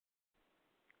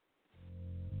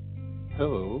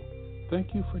Hello,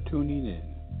 thank you for tuning in.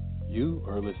 You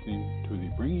are listening to the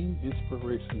Bringing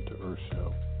Inspiration to Earth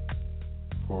show.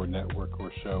 For network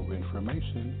or show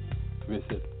information,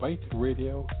 visit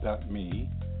biteradio.me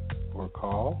or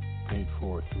call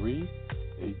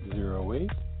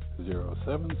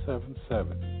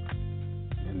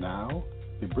 843-808-0777. And now,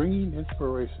 the Bringing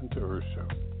Inspiration to Earth show.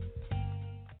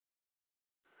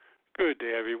 Good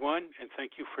day, everyone, and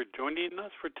thank you for joining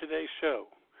us for today's show.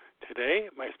 Today,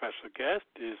 my special guest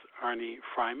is Arnie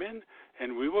Freiman,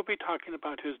 and we will be talking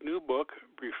about his new book,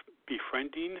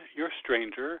 Befriending Your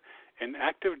Stranger, An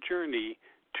Active Journey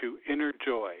to Inner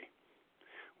Joy.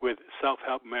 With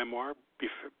self-help memoir,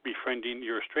 Befriending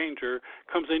Your Stranger,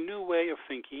 comes a new way of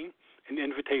thinking, an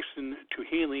invitation to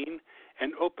healing,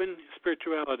 and open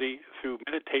spirituality through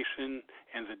meditation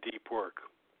and the deep work.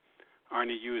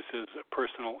 Arnie uses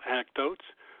personal anecdotes,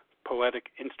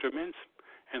 poetic instruments,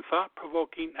 and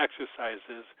thought-provoking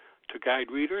exercises to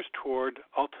guide readers toward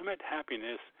ultimate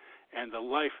happiness and the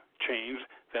life change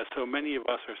that so many of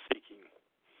us are seeking.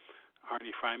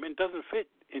 Arnie Freiman doesn't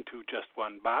fit into just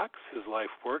one box. His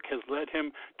life work has led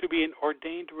him to be an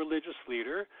ordained religious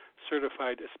leader,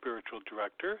 certified spiritual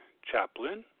director,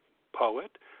 chaplain,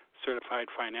 poet,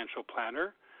 certified financial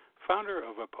planner, founder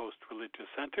of a post-religious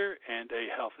center and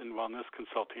a health and wellness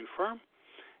consulting firm,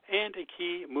 and a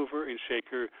key mover and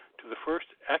shaker to the first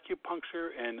acupuncture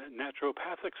and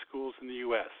naturopathic schools in the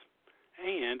U.S.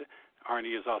 And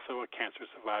Arnie is also a cancer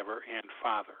survivor and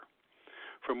father.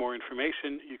 For more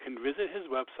information, you can visit his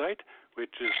website,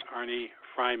 which is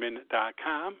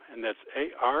arniefreiman.com, and that's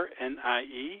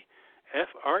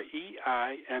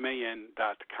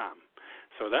ARNIEFREIMAN.com.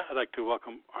 So with that, I'd like to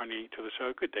welcome Arnie to the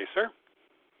show. Good day, sir.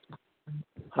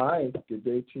 Hi, good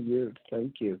day to you.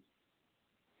 Thank you.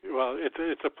 Well,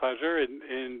 it's a pleasure,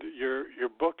 and your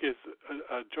book is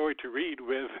a joy to read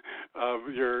with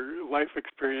your life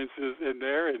experiences in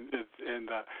there, and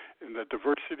the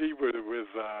diversity with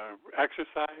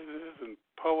exercises and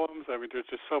poems. I mean, there's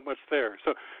just so much there.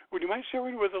 So, would you mind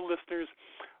sharing with the listeners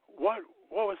what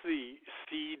was the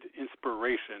seed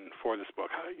inspiration for this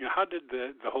book? How did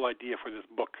the whole idea for this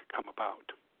book come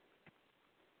about?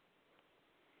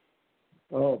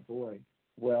 Oh boy.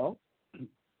 Well,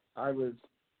 I was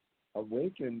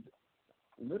awakened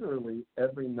literally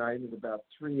every night at about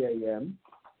 3 a.m.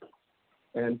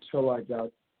 until I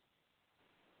got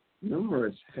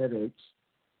numerous headaches.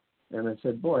 And I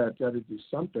said, boy, I've got to do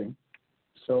something.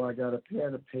 So I got a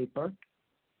pad of paper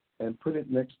and put it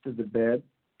next to the bed.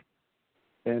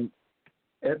 And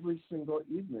every single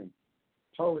evening,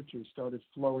 poetry started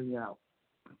flowing out.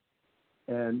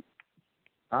 And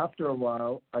after a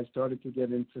while, I started to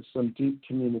get into some deep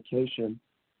communication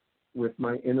with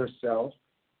my inner self,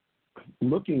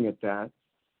 looking at that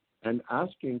and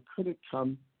asking, could it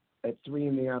come at 3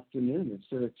 in the afternoon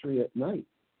instead of 3 at night?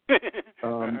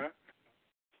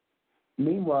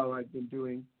 Meanwhile, I've been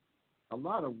doing a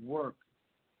lot of work,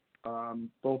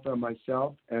 both on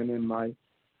myself and in my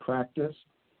practice.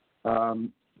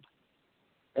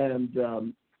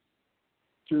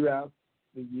 Throughout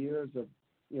the years of,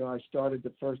 I started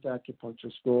the first acupuncture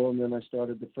school, and then I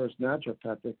started the first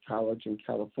naturopathic college in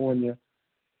California.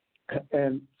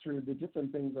 And through the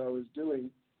different things I was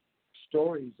doing,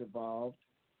 stories evolved,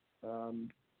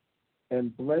 and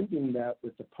blending that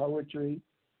with the poetry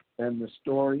and the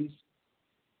stories,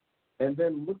 and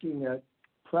then looking at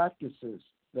practices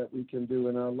that we can do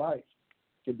in our life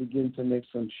to begin to make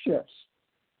some shifts.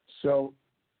 So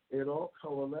it all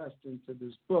coalesced into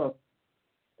this book,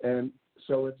 and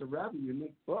so it's a rather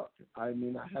unique book. I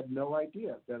mean, I had no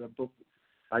idea that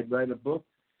I'd write a book.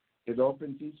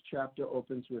 Each chapter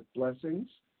opens with blessings,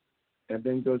 and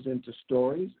then goes into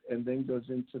stories, and then goes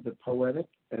into the poetic,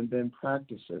 and then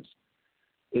practices.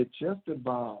 It just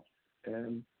evolved.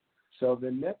 And so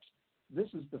this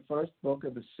is the first book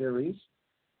of a series,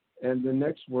 and the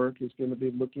next work is going to be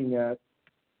looking at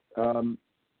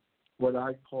what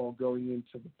I call going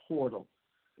into the portal.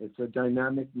 It's a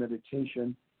dynamic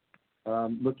meditation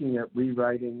looking at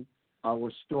rewriting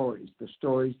our stories, the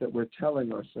stories that we're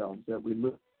telling ourselves, that we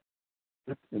live.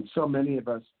 And so many of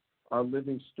us are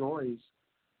living stories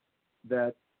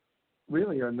that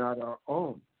really are not our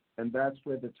own. And that's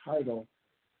where the title,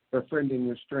 Befriending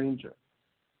Your Stranger.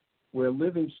 We're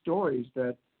living stories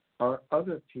that are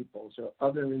other people's or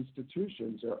other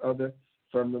institutions or other,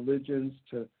 from religions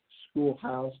to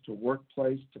schoolhouse to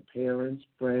workplace to parents,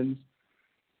 friends.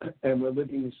 And we're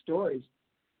living these stories,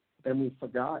 and we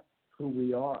forgot who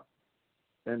we are.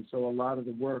 And so a lot of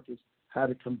the work is how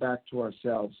to come back to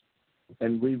ourselves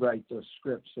and rewrite those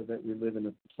scripts so that we live in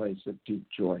a place of deep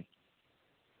joy.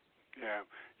 Yeah,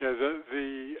 Yeah,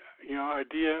 the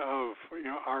idea of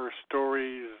our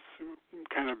stories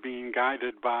kind of being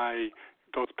guided by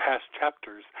those past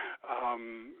chapters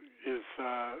is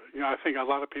I think a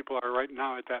lot of people are right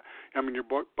now at that. I mean, your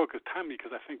book is timely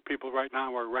because I think people right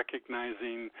now are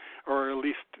recognizing, or at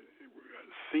least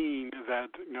seeing that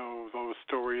those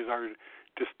stories are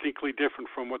distinctly different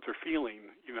from what they're feeling.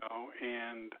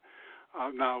 And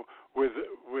now with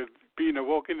being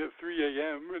awoken at 3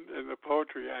 a.m. and the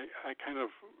poetry, I kind of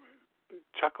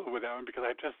chuckle with that one because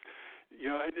I just,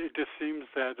 it just seems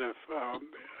that if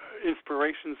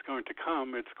inspiration is going to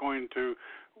come, it's going to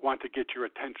want to get your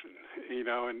attention, and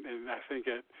I think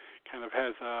it kind of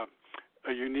has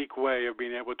a unique way of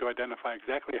being able to identify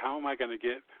exactly how am I going to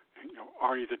get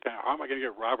Arnie's attention, how am I going to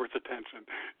get Robert's attention,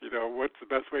 what's the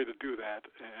best way to do that,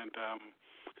 and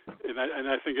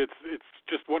I think it's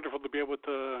just wonderful to be able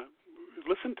to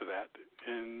listen to that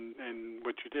and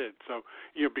what you did. So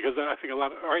because I think a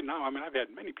lot of, right now, I mean, I've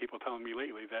had many people telling me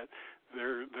lately that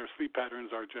their sleep patterns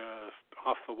are just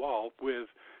off the wall with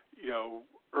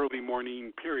early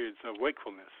morning periods of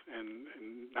wakefulness and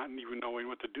not even knowing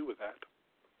what to do with that.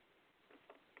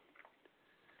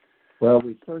 Well,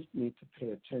 we first need to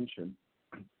pay attention.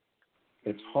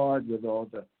 It's hard with all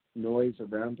the noise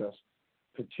around us,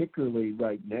 particularly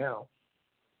right now.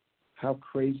 How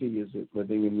crazy is it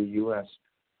living in the U.S.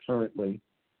 currently?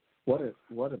 What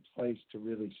a place to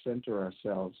really center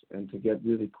ourselves and to get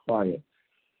really quiet.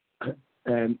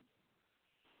 And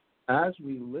as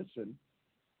we listen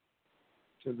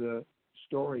to the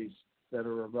stories that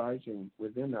are arising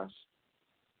within us,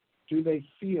 do they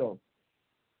feel,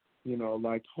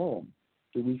 like home?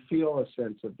 Do we feel a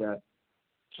sense of that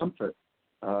comfort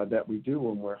that we do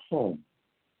when we're home?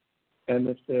 And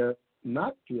if they're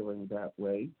not feeling that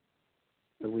way,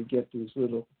 and we get these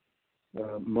little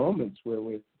moments where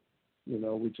we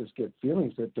just get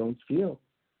feelings that don't feel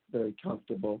very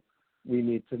comfortable, we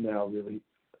need to now really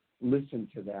listen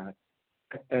to that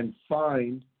and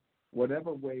find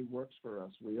whatever way works for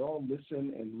us. We all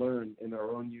listen and learn in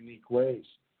our own unique ways,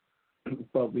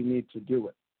 but we need to do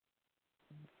it.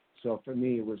 So for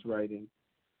me, it was writing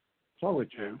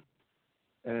poetry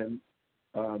and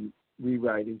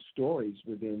rewriting stories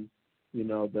within,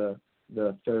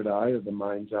 the third eye or the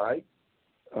mind's eye,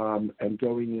 and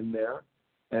going in there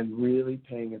and really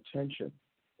paying attention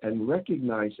and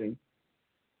recognizing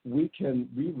we can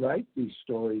rewrite these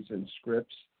stories and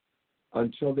scripts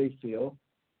until they feel,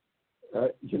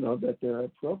 that they're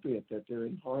appropriate, that they're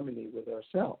in harmony with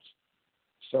ourselves.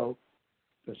 So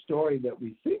the story that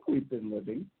we think we've been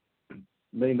living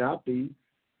may not be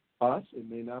us, it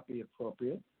may not be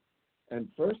appropriate. And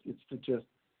first, it's to just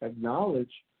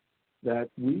acknowledge that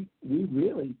we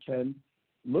really can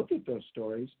look at those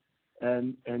stories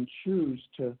and choose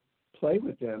to play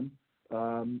with them,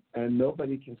 and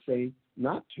nobody can say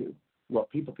not to. Well,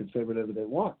 people can say whatever they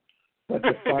want, but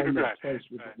to find that place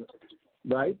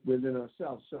within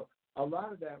ourselves. So a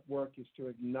lot of that work is to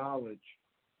acknowledge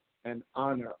and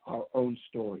honor our own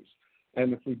stories.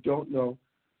 And if we don't know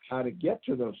how to get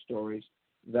to those stories,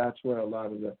 that's where a lot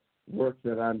of the work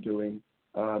that I'm doing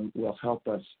will help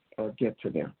us get to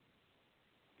them.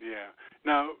 Yeah.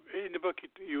 Now, in the book,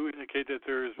 you indicate that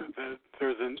there's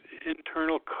an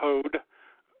internal code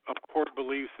of core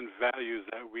beliefs and values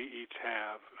that we each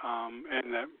have,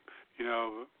 and that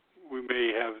we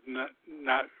may have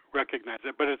not recognized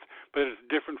it, but it's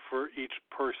different for each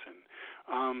person.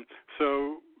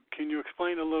 So, can you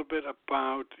explain a little bit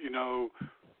about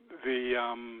the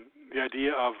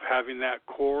idea of having that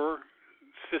core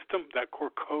system, that core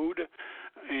code,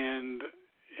 and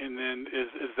then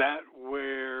is that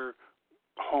where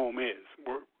home is,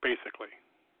 basically?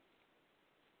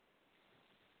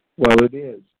 Well, it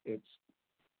is.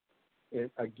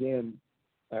 It again,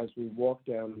 as we walk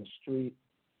down the street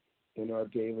in our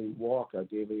daily walk, our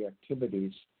daily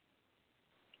activities,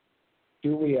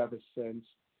 do we have a sense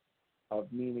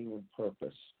of meaning and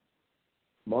purpose?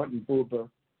 Martin Buber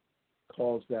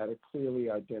calls that a clearly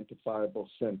identifiable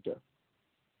center.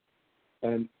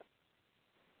 And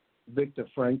Viktor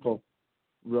Frankl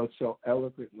wrote so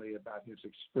eloquently about his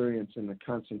experience in the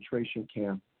concentration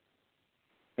camp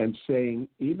and saying,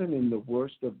 even in the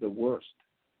worst of the worst,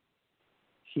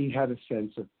 he had a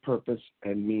sense of purpose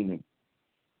and meaning.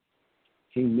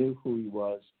 He knew who he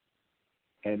was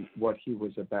and what he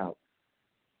was about.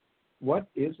 What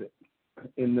is it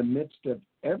in the midst of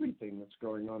everything that's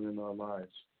going on in our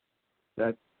lives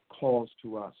that calls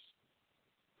to us?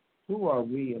 Who are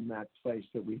we in that place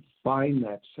that we find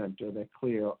that center, that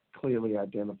clearly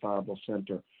identifiable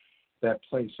center, that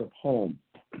place of home?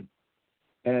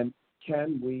 And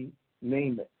can we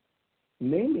name it?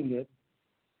 Naming it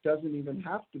doesn't even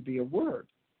have to be a word,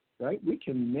 right? We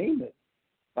can name it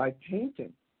by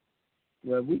painting.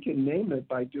 Well, we can name it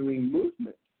by doing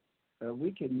movement.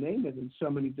 We can name it in so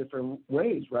many different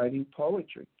ways, writing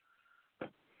poetry.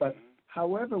 But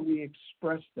however we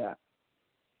express that,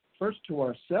 first to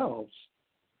ourselves,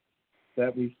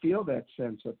 that we feel that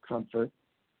sense of comfort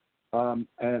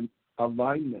and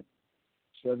alignment,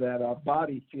 so that our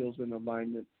body feels in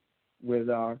alignment with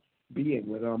our being,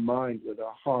 with our mind, with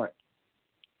our heart.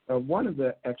 One of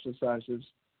the exercises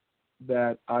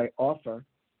that I offer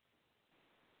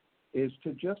is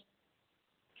to just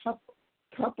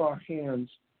cup our hands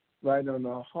right on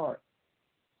our heart.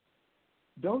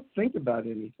 Don't think about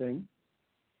anything.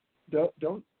 Don't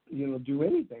do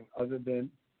anything other than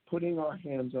putting our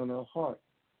hands on our heart,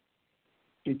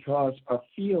 because a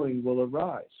feeling will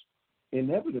arise.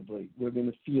 Inevitably, we're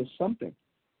going to feel something.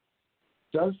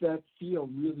 Does that feel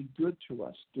really good to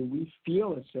us? Do we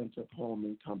feel a sense of home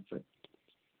and comfort?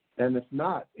 And if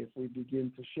not, if we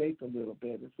begin to shake a little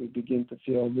bit, if we begin to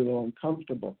feel a little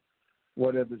uncomfortable,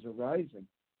 whatever's arising,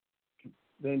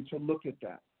 then to look at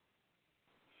that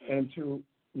and to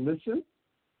listen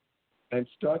and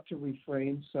start to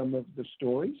reframe some of the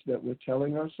stories that we're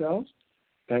telling ourselves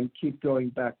and keep going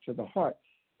back to the heart.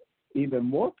 Even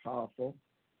more powerful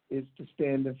is to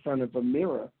stand in front of a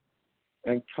mirror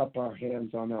and cup our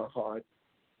hands on our heart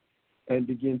and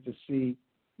begin to see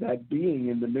that being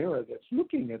in the mirror that's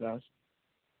looking at us.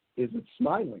 Is it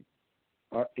smiling?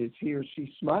 Or is he or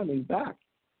she smiling back?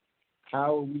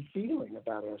 How are we feeling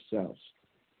about ourselves?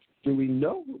 Do we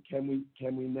know? Can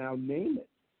we now name it,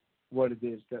 what it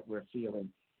is that we're feeling,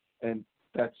 and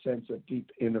that sense of deep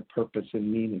inner purpose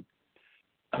and meaning?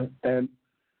 And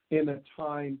in a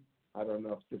time, I don't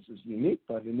know if this is unique,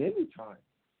 but in any time,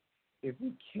 if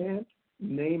we can't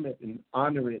name it and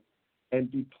honor it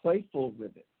and be playful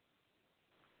with it,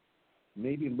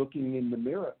 maybe looking in the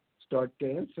mirror, start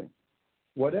dancing,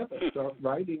 whatever, start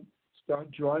writing,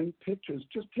 start drawing pictures,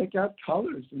 just take out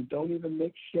colors and don't even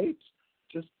make shapes.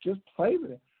 Just play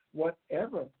with it.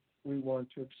 Whatever we want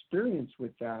to experience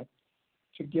with that,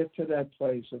 to get to that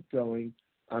place of going,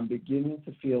 I'm beginning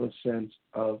to feel a sense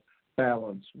of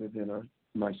balance within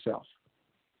myself.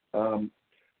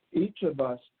 Each of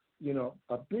us,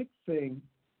 a big thing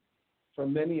for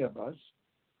many of us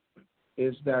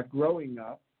is that growing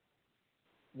up,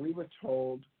 we were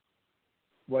told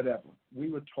whatever. We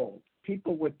were told.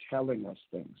 People were telling us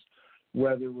things,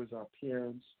 whether it was our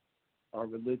parents, our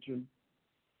religion,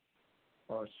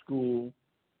 our school,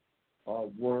 our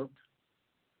work,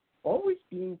 always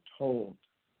being told.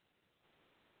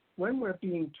 When we're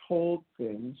being told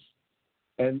things,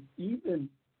 and even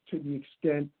to the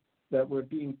extent that we're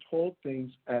being told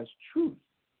things as truth,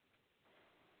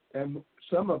 and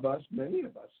some of us, many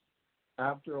of us,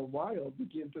 after a while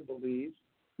begin to believe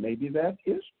maybe that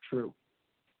is true.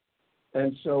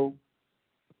 And so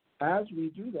as we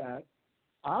do that,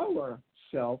 our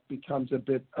self becomes a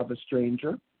bit of a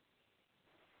stranger,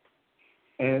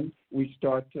 and we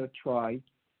start to try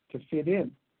to fit in.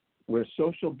 We're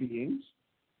social beings.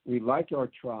 We like our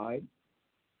tribe.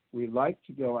 We like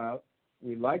to go out.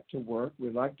 We like to work.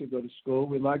 We like to go to school.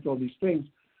 We like all these things.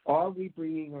 Are we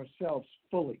bringing ourselves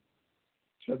fully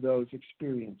to those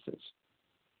experiences?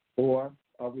 Or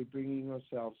are we bringing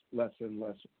ourselves less and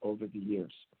less over the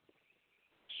years?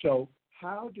 So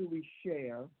how do we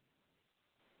share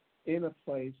in a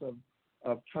place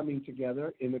of coming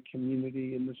together in the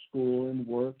community, in the school, in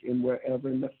work, in wherever,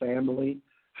 in the family?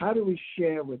 How do we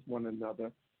share with one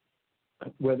another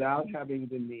without having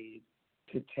the need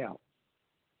to tell?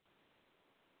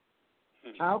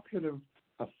 How could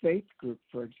a faith group,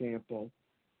 for example,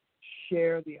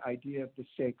 share the idea of the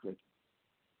sacred,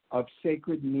 of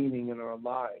sacred meaning in our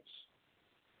lives,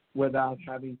 without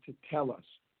having to tell us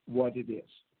what it is?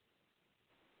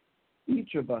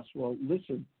 Each of us will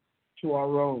listen to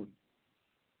our own,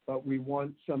 but we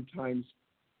want sometimes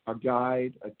a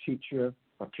guide, a teacher,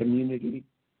 a community,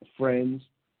 friends,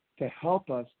 to help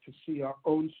us to see our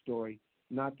own story,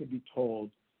 not to be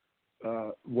told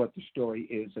what the story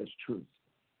is as truth.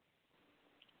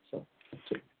 So,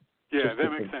 yeah,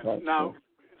 that makes sense. Now,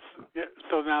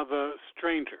 so now the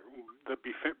stranger, the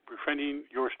befriending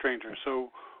your stranger. So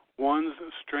one's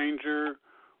stranger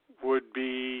would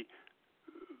be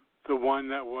the one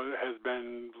that has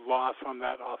been lost on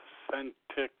that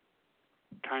authentic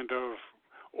kind of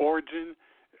origin,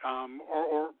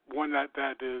 or one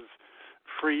that is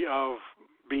free of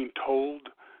being told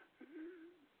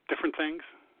different things,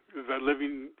 that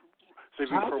living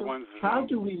for one's own. How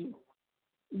do we?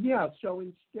 Yeah. So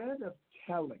instead of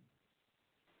telling,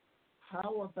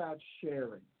 how about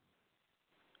sharing?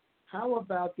 How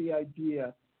about the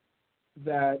idea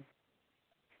that,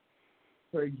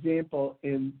 for example,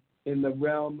 in the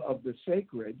realm of the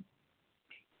sacred,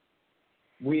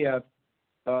 we have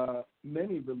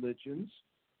many religions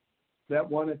that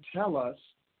want to tell us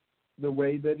the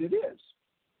way that it is.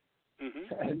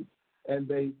 Mm-hmm. And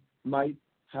they might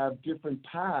have different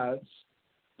paths,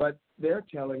 but they're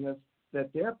telling us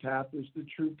that their path is the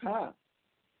true path.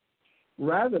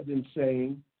 Rather than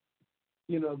saying,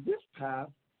 this path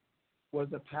was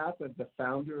a path of the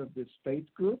founder of this faith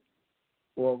group,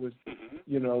 or was,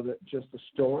 just a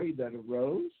story that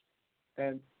arose.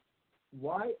 And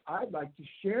why I'd like to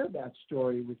share that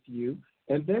story with you,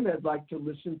 and then I'd like to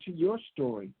listen to your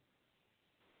story.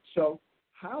 So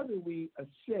how do we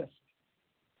assist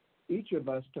each of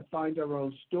us to find our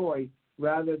own story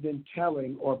rather than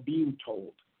telling or being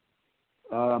told?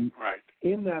 Right.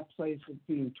 In that place of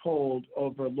being told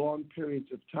over long periods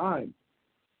of time,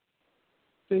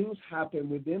 things happen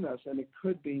within us, and it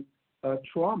could be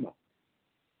trauma.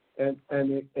 And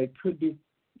it could be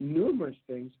numerous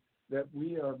things that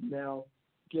we are now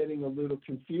getting a little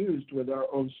confused with our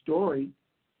own story,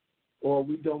 or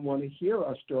we don't want to hear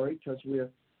our story because we're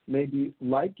maybe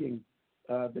liking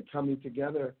the coming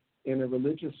together in a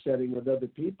religious setting with other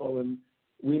people, and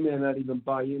we may not even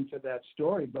buy into that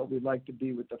story, but we like to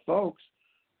be with the folks,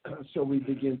 so we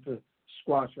begin to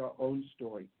squash our own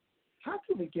story. How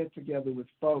can we get together with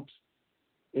folks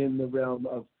in the realm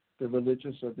of the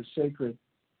religious or the sacred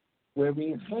where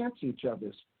we enhance each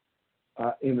other's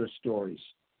inner stories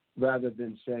rather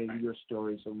than saying your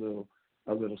story's a little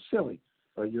silly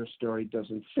or your story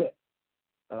doesn't fit?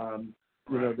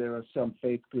 There are some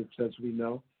faith groups, as we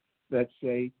know, that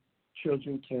say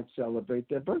children can't celebrate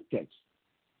their birthdays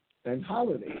and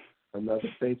holidays. Another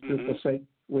faith group will say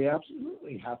we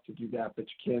absolutely have to do that, but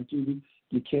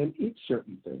you can't eat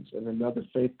certain things. And another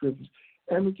faith group,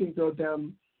 and we can go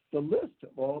down the list of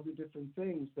all the different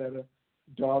things that are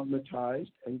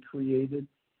dogmatized and created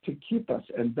to keep us.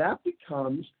 And that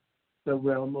becomes the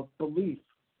realm of belief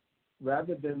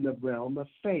rather than the realm of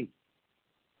faith.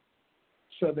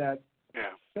 So that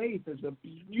faith is a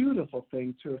beautiful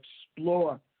thing to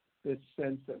explore this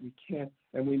sense that we can't,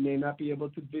 and we may not be able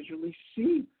to visually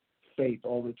see faith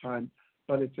all the time,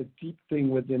 but it's a deep thing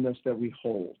within us that we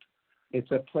hold. It's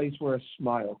a place where a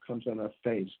smile comes on our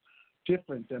face,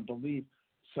 different than belief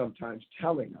sometimes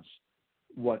telling us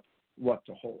what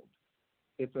to hold.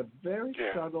 It's a very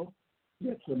subtle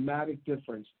yet dramatic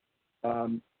difference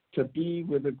to be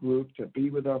with a group, to be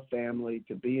with our family,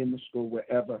 to be in the school,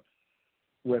 wherever,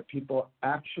 where people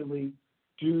actually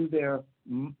do their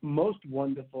most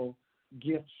wonderful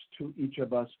gifts to each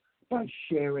of us by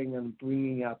sharing and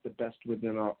bringing out the best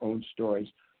within our own stories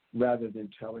rather than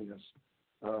telling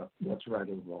us what's right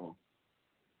or wrong.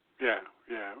 Yeah,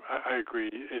 I agree.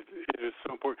 It is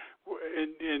so important.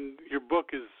 And your book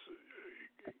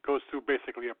goes through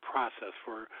basically a process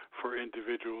for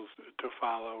individuals to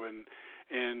follow, and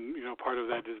part of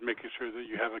that is making sure that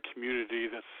you have a community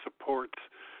that supports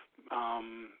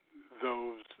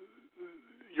those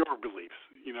your beliefs.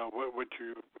 What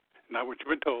you, not what you've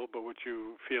been told, but what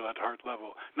you feel at heart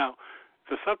level. Now,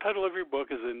 the subtitle of your book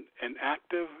is an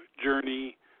active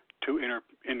journey to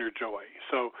inner joy.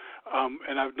 So,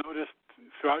 and I've noticed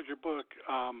throughout your book,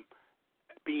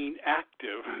 being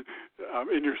active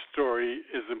in your story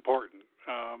is important.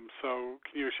 So,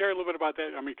 can you share a little bit about that?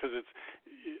 I mean, because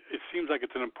it seems like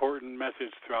it's an important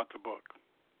message throughout the book.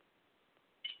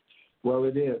 Well,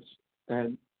 it is,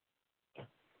 and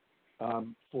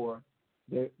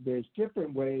there's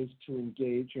different ways to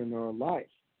engage in our life,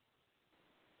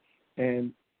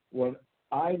 and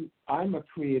I'm a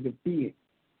creative being.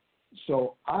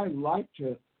 So I like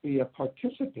to be a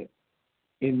participant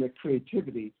in the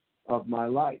creativity of my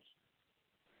life.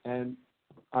 And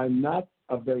I'm not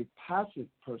a very passive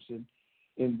person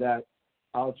in that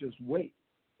I'll just wait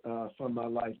for my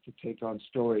life to take on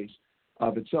stories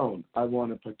of its own. I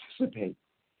want to participate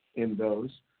in those.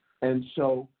 And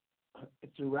so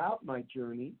throughout my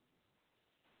journey,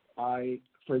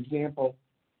 for example,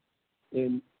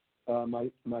 in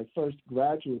my first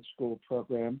graduate school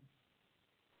program,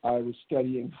 I was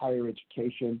studying higher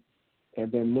education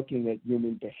and then looking at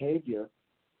human behavior.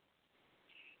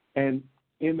 And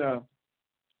in a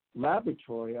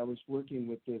laboratory, I was working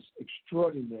with this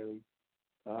extraordinary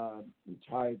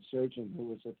retired surgeon who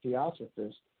was a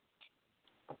theosophist.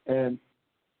 And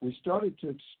we started to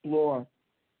explore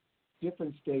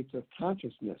different states of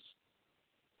consciousness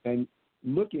and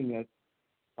looking at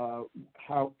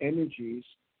how energies,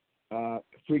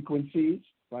 frequencies,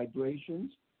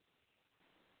 vibrations,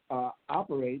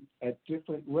 operate at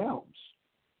different realms.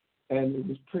 And it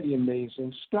was pretty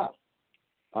amazing stuff.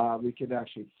 We could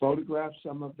actually photograph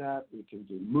some of that. We can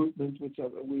do movements with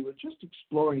it. We were just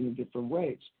exploring in different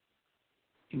ways.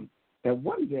 And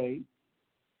one day,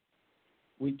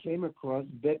 we came across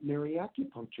veterinary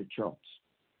acupuncture charts.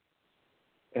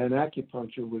 And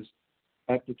acupuncture was,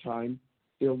 at the time,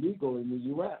 illegal in the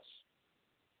U.S.,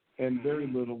 and very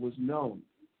little was known.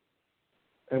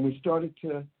 And we started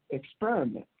to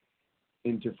experiment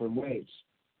in different ways.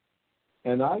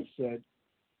 And I said,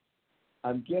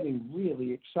 I'm getting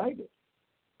really excited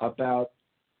about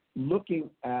looking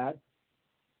at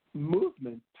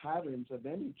movement patterns of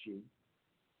energy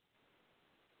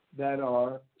that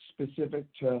are specific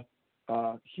to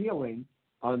healing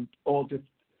on all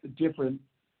different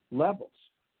levels,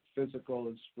 physical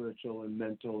and spiritual and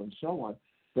mental and so on,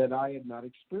 that I had not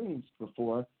experienced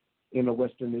before in a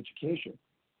Western education.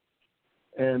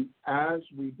 And as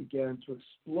we began to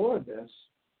explore this,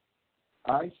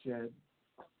 I said,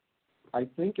 I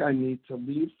think I need to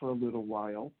leave for a little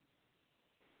while.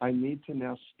 I need to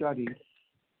now study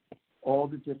all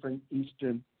the different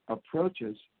Eastern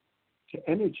approaches to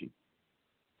energy,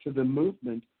 to the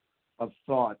movement of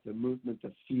thought, the movement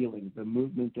of feeling, the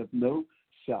movement of no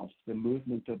self, the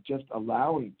movement of just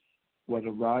allowing what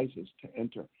arises to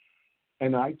enter.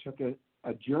 And I took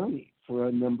a journey for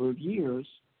a number of years,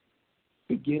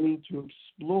 beginning to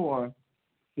explore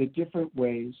the different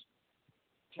ways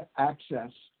to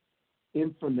access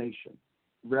information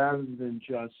rather than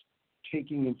just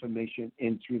taking information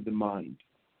in through the mind.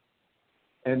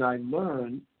 And I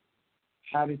learned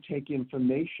how to take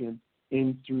information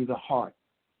in through the heart,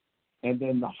 and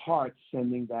then the heart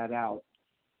sending that out,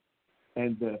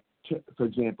 and for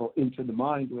example, into the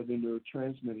mind, where the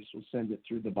neurotransmitters will send it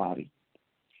through the body.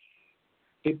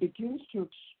 It begins to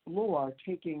explore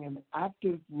taking an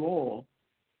active role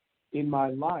in my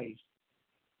life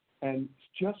and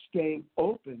just staying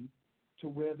open to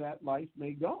where that life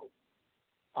may go.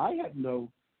 I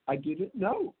didn't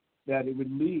know that it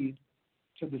would lead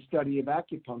to the study of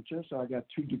acupuncture, so I got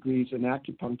 2 degrees in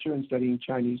acupuncture and studying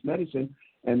Chinese medicine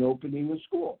and opening a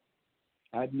school.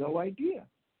 I had no idea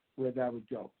where that would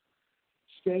go.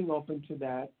 Staying open to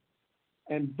that,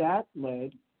 and that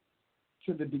led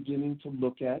to the beginning to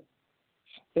look at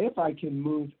if I can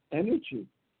move energy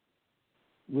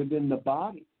within the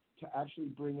body to actually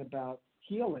bring about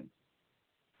healing.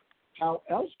 How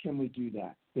else can we do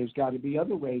that? There's got to be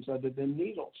other ways other than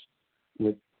needles,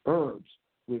 with herbs,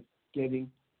 with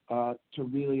getting to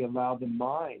really allow the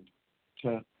mind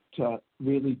to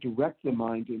really direct the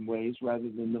mind in ways rather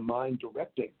than the mind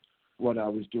directing what I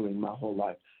was doing my whole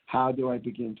life. How do I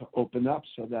begin to open up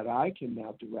so that I can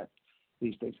now direct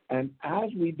these things? And as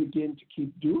we begin to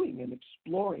keep doing and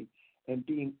exploring and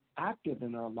being active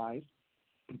in our life,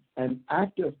 and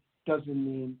active doesn't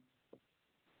mean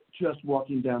just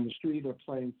walking down the street or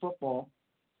playing football,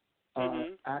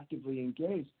 actively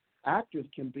engaged. Active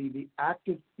can be the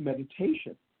active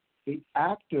meditation, the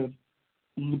active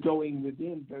going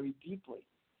within very deeply.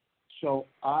 So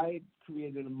I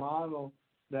created a model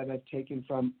that I've taken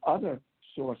from other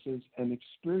sources and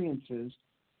experiences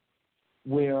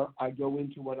where I go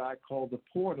into what I call the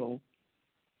portal,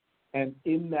 and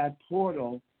in that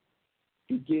portal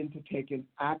begin to take an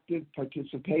active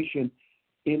participation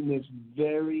in this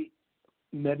very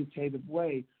meditative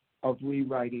way of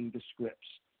rewriting the scripts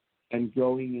and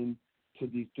going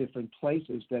into these different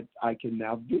places that I can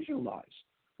now visualize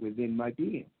within my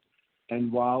being.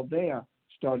 And while there,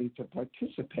 starting to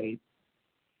participate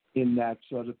in that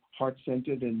sort of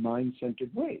heart-centered and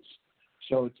mind-centered ways.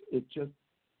 So it just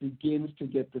begins to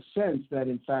get the sense that,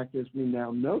 in fact, as we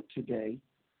now know today,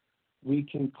 we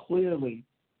can clearly,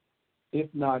 if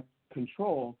not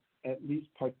control, at least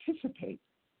participate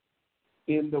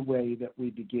in the way that we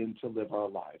begin to live our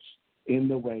lives, in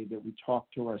the way that we talk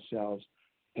to ourselves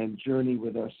and journey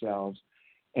with ourselves,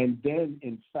 and then,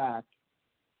 in fact,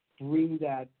 bring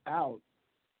that out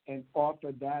and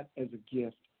offer that as a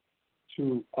gift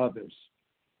to others,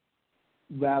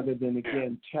 rather than,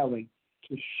 again, telling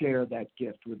to share that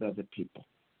gift with other people.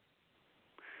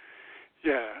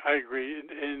 Yeah, I agree.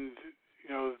 And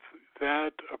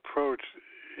that approach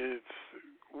is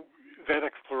that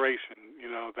exploration,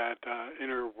 that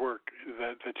inner work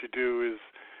that you do is,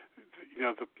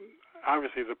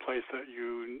 obviously the place that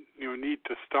you need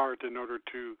to start in order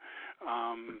to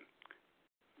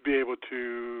be able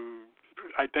to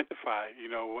identify,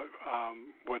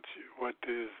 what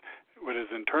is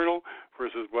internal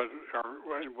versus what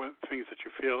things that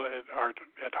you feel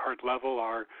at heart level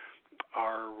are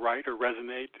right or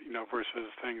resonate, versus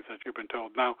things that you've been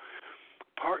told. Now,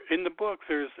 in the book,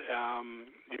 there's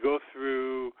you go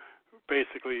through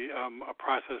basically a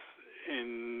process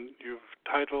you've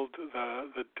titled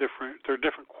the different. There are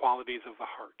different qualities of the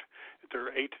heart. There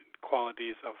are 8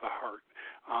 qualities of the heart.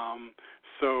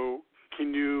 So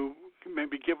can you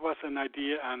maybe give us an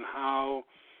idea on how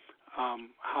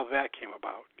that came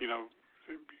about?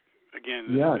 Again,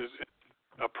 Yes. this is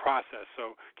a process.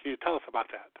 So can you tell us about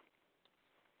that?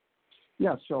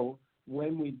 Yeah, so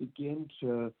when we begin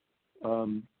to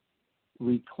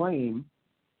reclaim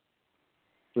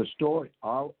the story,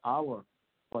 our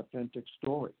authentic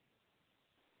story,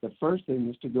 the first thing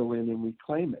is to go in and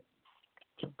reclaim it.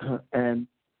 And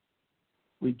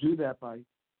we do that by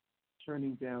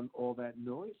turning down all that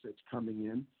noise that's coming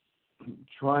in,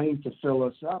 trying to fill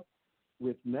us up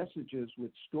with messages,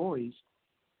 with stories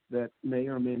that may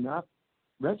or may not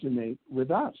resonate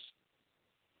with us.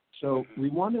 So we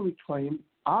want to reclaim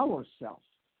ourself,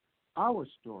 our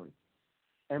story.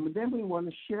 And then we want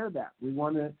to share that. We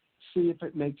want to see if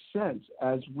it makes sense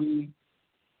as we,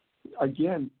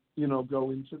 again,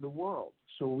 go into the world.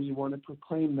 So we want to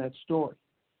proclaim that story.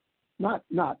 Not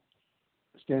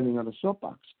standing on a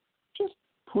soapbox, just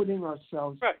putting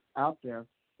ourselves out there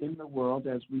in the world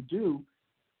as we do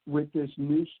with this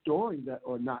new story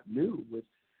or not new, with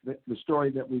the story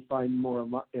that we find more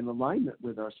in alignment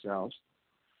with ourselves.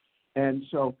 And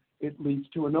so it leads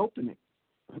to an opening.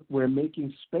 We're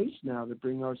making space now to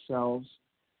bring ourselves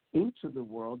into the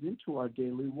world, into our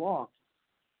daily walk.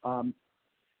 And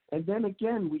then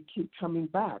again, we keep coming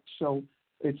back. So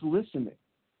it's listening.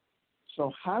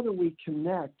 So how do we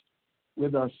connect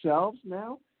with ourselves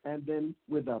now and then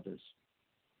with others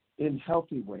in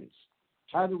healthy ways?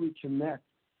 How do we connect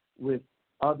with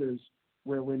others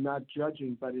where we're not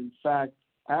judging, but in fact,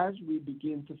 as we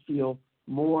begin to feel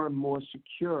more and more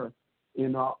secure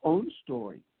in our own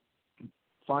story,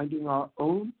 finding our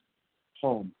own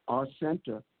home, our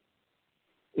center,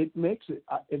 it makes it,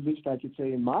 at least I could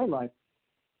say in my life,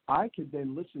 I could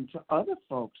then listen to other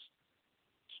folks'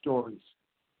 stories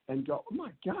and go, oh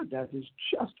my God, that is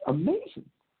just amazing.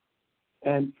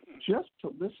 And just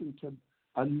to listen to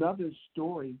another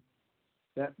story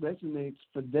that resonates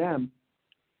for them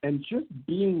and just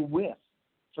being with,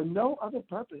 for no other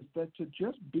purpose but to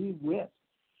just be with,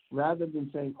 rather than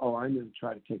saying, oh, I'm going to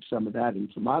try to take some of that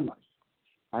into my life.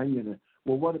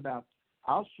 What about,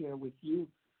 I'll share with you,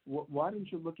 why don't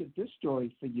you look at this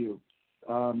story for you?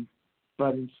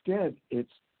 But instead,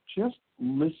 it's just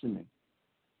listening.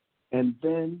 And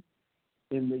then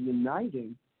in the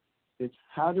uniting, it's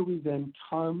how do we then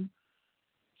come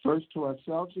first to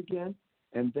ourselves again,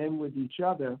 and then with each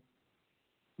other,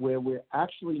 where we're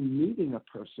actually meeting a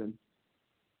person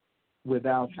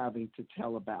without having to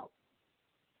tell about.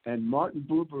 And Martin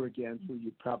Buber, again, who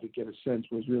you probably get a sense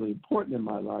was really important in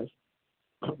my life,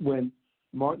 when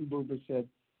Martin Buber said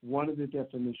one of the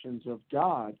definitions of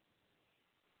God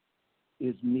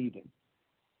is meeting.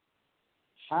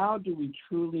 How do we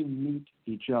truly meet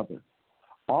each other?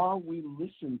 Are we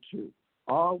listened to?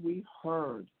 Are we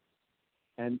heard?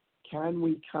 And can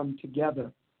we come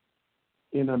together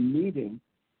in a meeting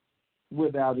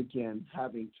without, again,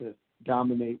 having to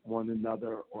dominate one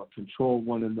another or control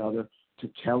one another, to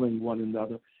telling one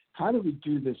another? How do we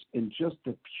do this in just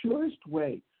the purest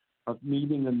way of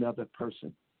meeting another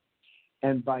person?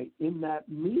 And by in that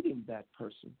meeting that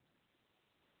person,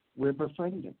 we're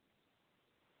befriending.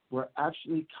 We're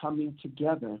actually coming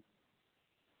together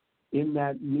in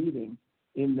that meeting,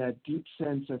 in that deep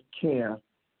sense of care,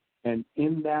 and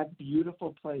in that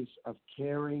beautiful place of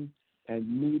caring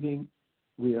and meeting,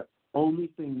 the only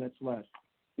thing that's left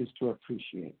is to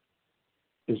appreciate,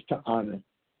 is to honor,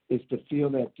 is to feel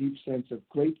that deep sense of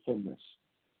gratefulness.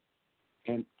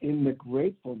 And in the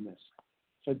gratefulness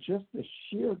for just the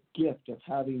sheer gift of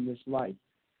having this life,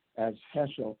 as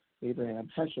Abraham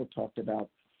Heschel talked about,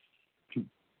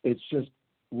 it's just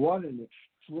what an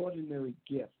extraordinary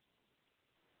gift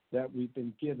that we've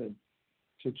been given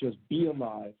to just be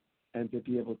alive and to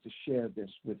be able to share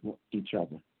this with each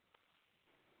other.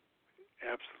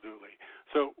 Absolutely.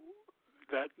 So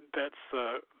that's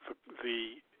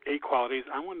the 8 qualities.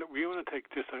 We want to take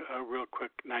just a real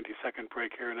quick 90-second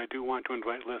break here, and I do want to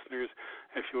invite listeners,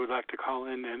 if you would like to call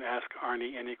in and ask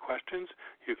Arnie any questions,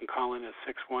 you can call in at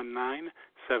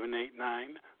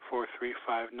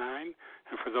 619-789-4359.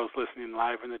 And for those listening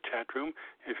live in the chat room,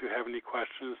 if you have any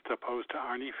questions to pose to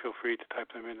Arnie, feel free to type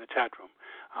them in the chat room.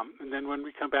 And then when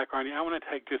we come back, Arnie, I want to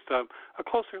take just a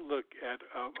closer look at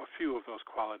a few of those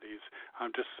qualities,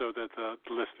 just so that the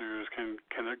listeners can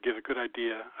get a good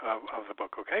idea of the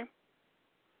book, okay?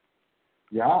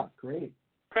 Yeah, great.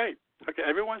 Great. Okay,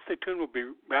 everyone stay tuned. We'll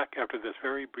be back after this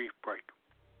very brief break.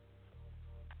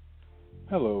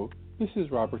 Hello, this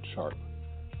is Robert Sharp.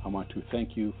 I want to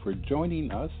thank you for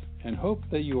joining us and hope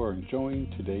that you are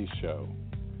enjoying today's show.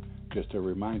 Just a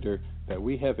reminder that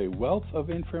we have a wealth of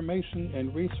information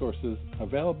and resources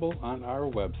available on our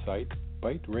website,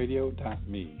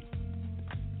 biteradio.me.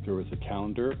 There is a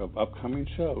calendar of upcoming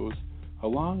shows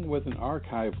along with an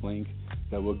archive link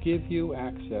that will give you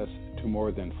access to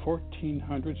more than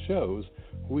 1,400 shows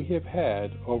we have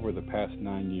had over the past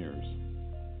 9 years.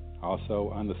 Also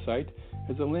on the site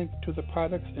is a link to the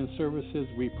products and services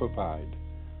we provide: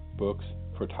 books,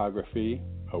 photography,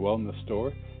 a wellness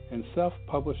store, and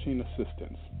self-publishing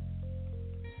assistance.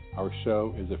 Our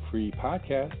show is a free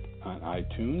podcast on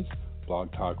iTunes,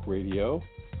 Blog Talk Radio,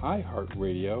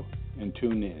 iHeartRadio, and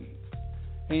TuneIn.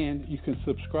 And you can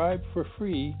subscribe for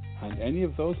free on any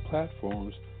of those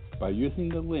platforms by using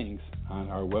the links on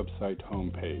our website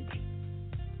homepage.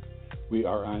 We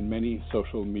are on many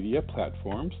social media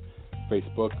platforms,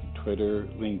 Facebook, Twitter,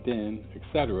 LinkedIn,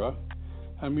 etc.,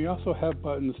 and we also have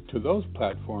buttons to those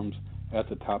platforms at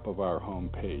the top of our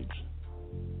homepage.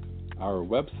 Our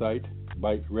website,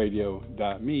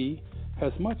 biteradio.me,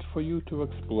 has much for you to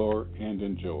explore and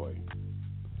enjoy.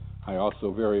 I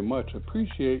also very much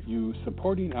appreciate you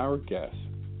supporting our guests,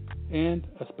 and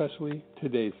especially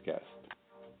today's guest.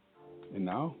 And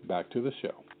now, back to the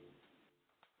show.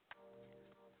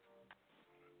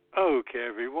 Okay,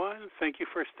 everyone. Thank you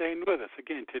for staying with us.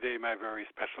 Again, today my very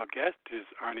special guest is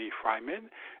Arnie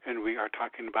Freiman, and we are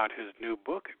talking about his new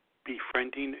book,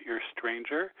 Befriending Your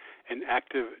Stranger, An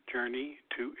Active Journey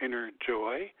to Inner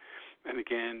Joy. And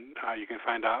again, you can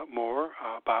find out more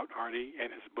about Arnie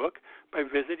and his book by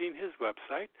visiting his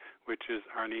website, which is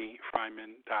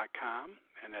arniefreiman.com,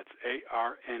 and that's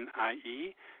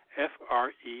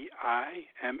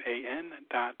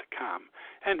ARNIEFREIMAN.com.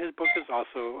 And his book is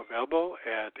also available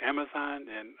at Amazon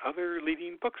and other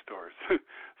leading bookstores.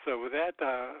 So with that,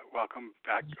 welcome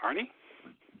back, Arnie.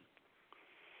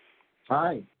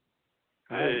 Hi.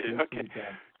 Hey, okay.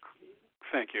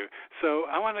 Thank you. So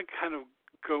I want to kind of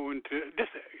go into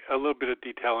just a little bit of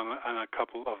detail on a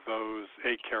couple of those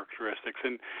 8 characteristics,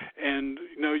 and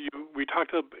we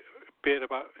talked a bit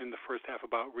about in the first half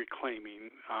about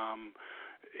reclaiming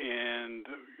and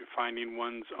finding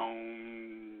one's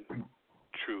own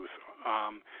truth.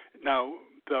 Now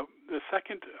the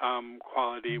second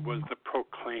quality was the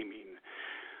proclaiming,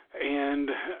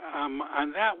 and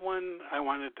on that one I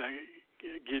wanted to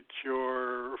get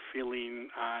your feeling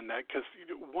on that, because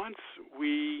once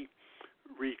we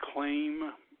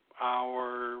reclaim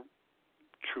our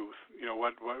truth,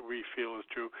 what we feel is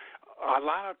true, a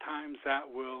lot of times that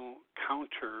will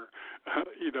counter,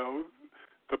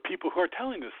 the people who are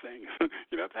telling us things.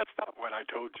 That's not what I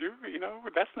told you.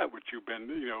 That's not what you've been,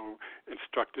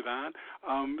 instructed on.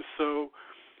 So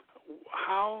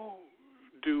how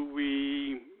do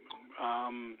we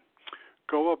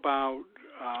go about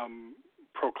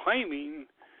proclaiming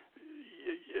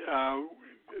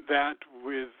that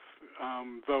with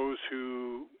those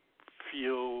who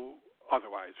feel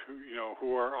otherwise,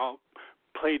 who are all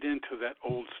played into that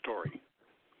old story?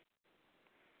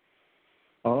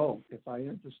 Oh, if I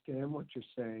understand what you're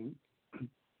saying,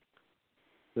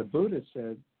 the Buddha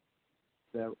said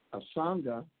that a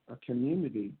sangha, a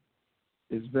community,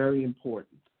 is very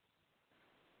important.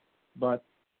 But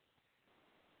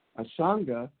a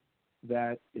sangha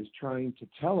that is trying to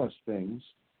tell us things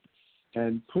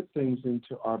and put things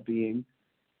into our being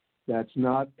that's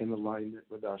not in alignment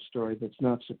with our story, that's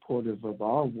not supportive of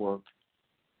our work,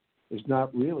 is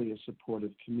not really a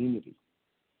supportive community.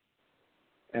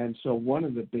 And so one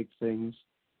of the big things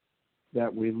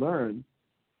that we learn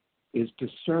is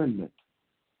discernment.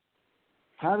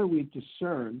 How do we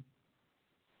discern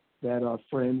that our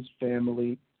friends,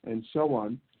 family, and so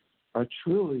on are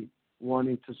truly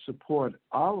wanting to support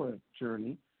our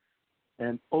journey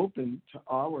and open to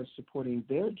our supporting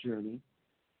their journey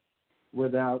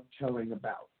without telling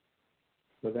about,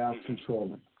 without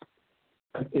controlling?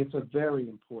 It's a very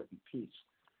important piece.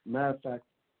 Matter of fact,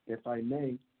 if I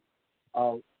may,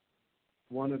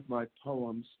 one of my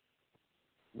poems,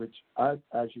 which, as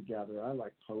you gather, I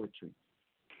like poetry.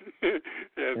 Yeah,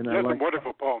 you have some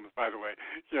wonderful poems, by the way.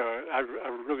 I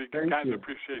really got an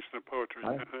appreciation of poetry.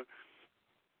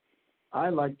 I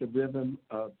like the rhythm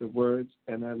of the words,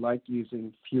 and I like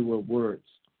using fewer words.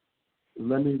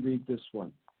 Let me read this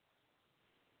one.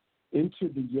 Into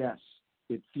the yes,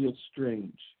 it feels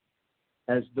strange,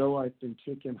 as though I've been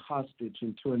taken hostage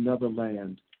into another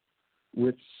land,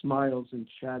 with smiles and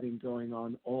chatting going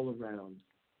on all around.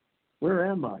 Where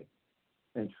am I?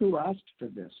 And who asked for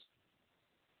this?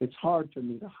 It's hard for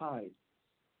me to hide.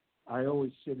 I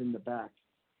always sit in the back,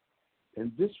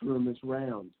 and this room is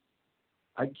round.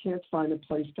 I can't find a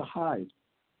place to hide,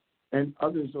 and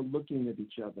others are looking at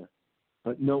each other.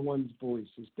 but no one's voice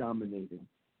is dominating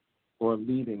or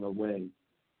leading away.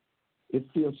 It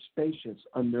feels spacious,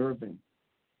 unnerving.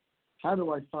 How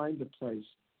do I find a place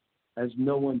as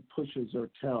no one pushes or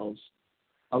tells,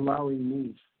 allowing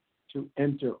me to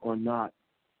enter or not?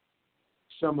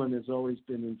 Someone has always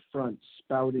been in front,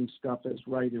 spouting stuff as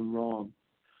right and wrong.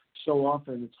 So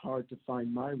often it's hard to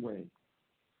find my way,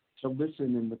 to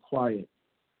listen in the quiet.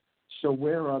 So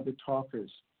where are the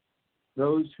talkers,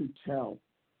 those who tell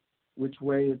which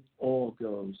way it all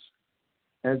goes?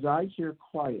 As I hear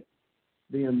quiet,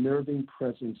 the unnerving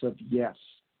presence of yes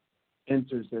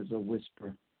enters as a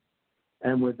whisper,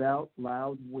 and without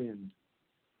loud wind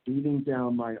beating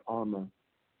down my armor,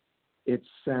 its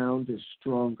sound is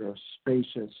stronger,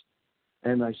 spacious,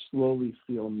 and I slowly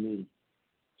feel me,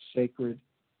 sacred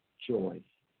joy.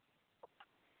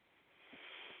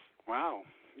 Wow.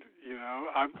 You know,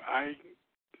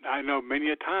 I know many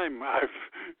a time I've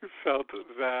felt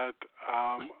that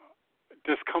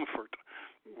discomfort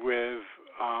with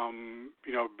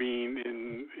being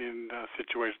in a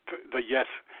situation, the yes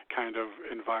kind of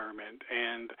environment,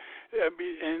 and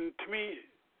to me,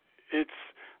 it's,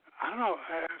 I don't know,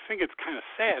 I think it's kind of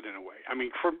sad in a way. I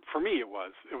mean, for me, it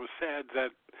was sad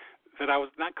that I was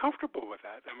not comfortable with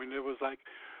that. I mean, it was like,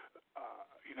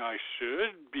 I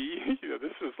should be,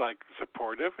 this is like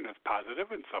supportive and it's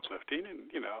positive and it's uplifting,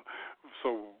 and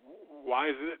so why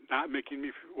is it not making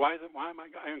me? Why am I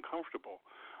uncomfortable?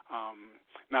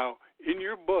 Now, in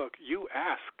your book, you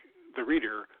ask the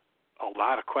reader a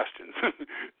lot of questions,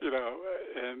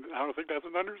 and I don't think that's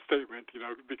an understatement,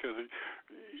 because,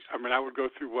 I would go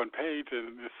through one page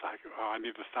and it's like, I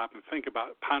need to stop and think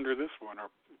about, ponder this one or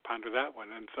ponder that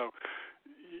one. And so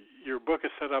your book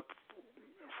is set up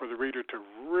for the reader to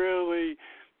really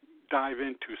dive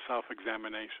into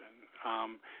self-examination.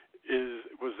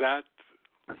 Was that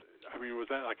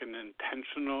like an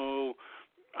intentional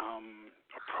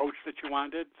approach that you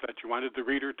wanted the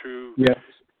reader to Yes.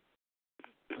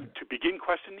 to begin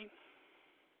questioning?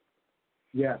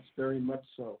 Yes, very much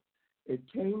so. It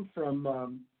came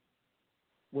from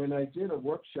when I did a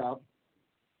workshop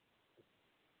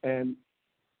and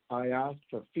I asked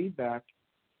for feedback,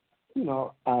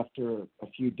 after a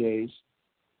few days.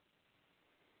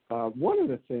 One of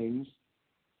the things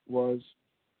was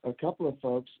a couple of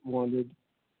folks wanted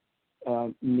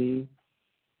me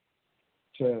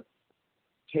to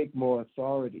take more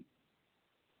authority.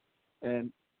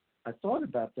 And I thought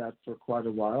about that for quite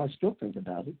a while. I still think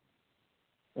about it.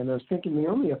 And I was thinking the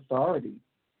only authority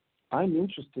I'm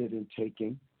interested in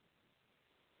taking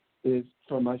is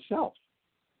for myself.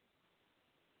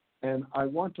 And I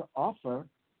want to offer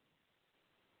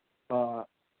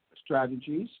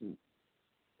strategies and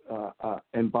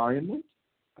environment,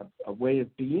 a way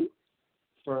of being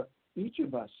for each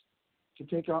of us to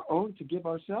take to give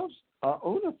ourselves our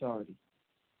own authority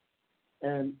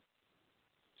and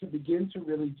to begin to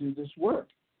really do this work.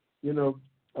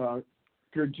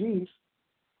 Gurdjieff,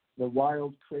 the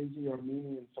wild, crazy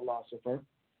Armenian philosopher,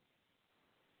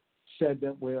 said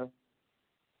that we're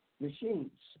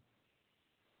machines.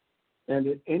 And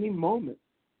at any moment,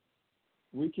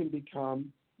 we can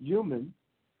become human,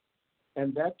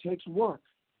 and that takes work.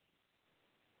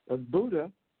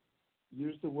 Buddha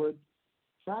used the word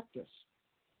practice.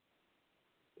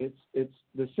 It's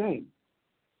the same.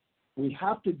 We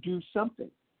have to do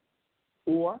something.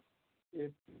 Or,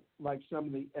 if, like some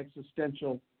of the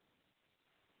existential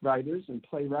writers and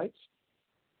playwrights,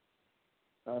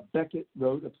 Beckett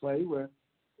wrote a play where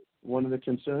one of the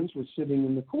concerns was sitting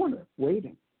in the corner,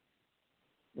 waiting.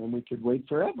 And we could wait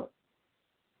forever.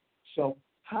 So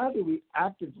how do we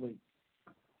actively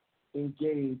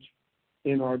engage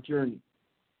in our journey?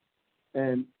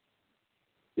 And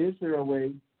is there a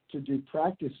way to do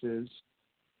practices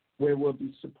where we'll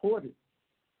be supported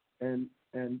and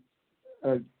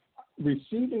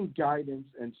receiving guidance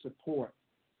and support,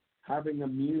 having a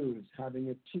muse, having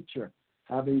a teacher,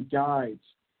 having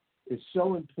guides is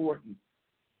so important,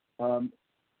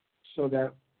 so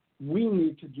that we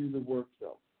need to do the work,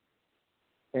 though.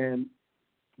 And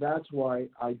that's why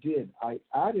I did. I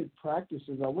added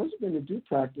practices. I wasn't going to do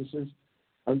practices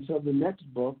until the next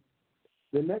book.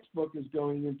 The next book is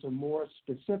going into more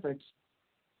specifics,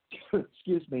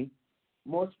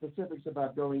 more specifics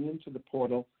about going into the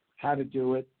portal, how to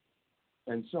do it,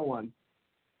 and so on.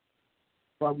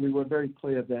 But we were very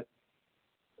clear that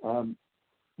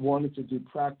wanted to do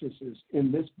practices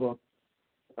in this book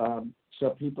so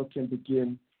people can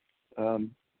begin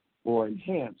or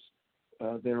enhance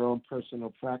their own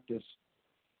personal practice.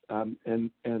 And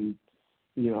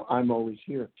I'm always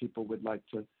here if people would like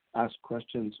to ask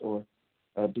questions or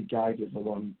be guided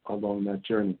along that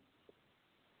journey.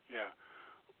 Yeah.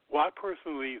 Well, I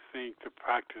personally think the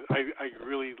practice. I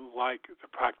really like the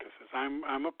practices.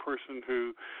 I'm a person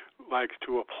who likes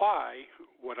to apply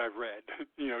what I've read,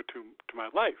 to my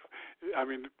life. I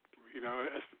mean,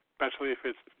 especially if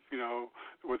it's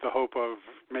with the hope of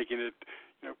making it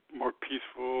more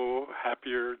peaceful,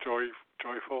 happier,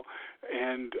 joyful,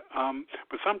 and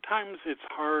but sometimes it's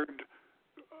hard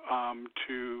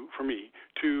for me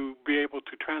to be able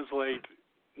to translate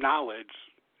knowledge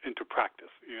into practice,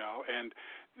 and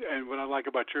what I like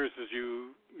about yours is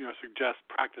you suggest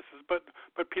practices, but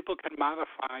people can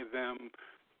modify them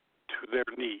to their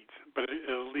needs. But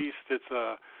at least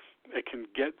it can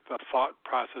get the thought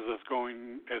processes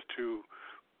going as to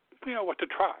what to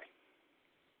try.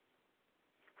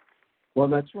 Well,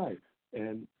 that's right,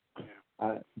 and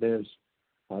there's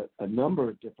a number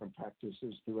of different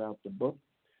practices throughout the book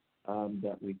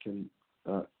that we can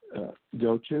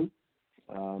go to,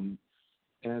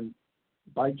 and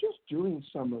by just doing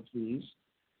some of these,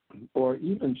 or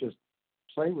even just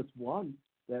play with one,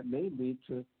 that may lead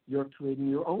to your creating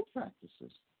your own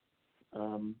practices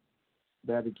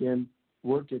that, again,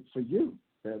 work it for you,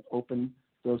 that open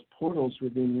those portals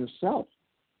within yourself.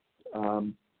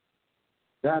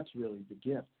 That's really the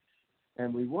gift.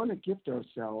 And we want to gift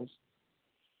ourselves.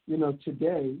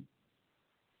 Today,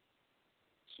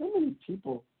 so many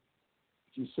people,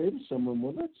 if you say to someone,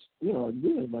 well, let's, I'd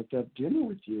really like to have dinner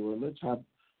with you, or let's have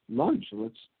lunch, or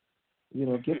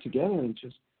let's, get together and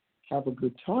just have a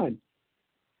good time.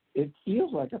 It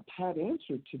feels like a pat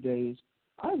answer today is,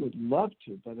 I would love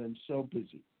to, but I'm so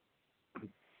busy.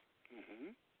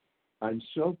 Mm-hmm. I'm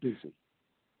so busy.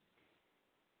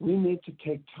 We need to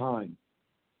take time.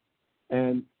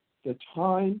 And the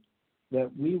time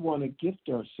that we want to gift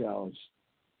ourselves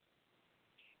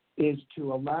is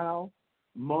to allow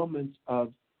moments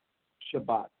of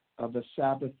Shabbat, of a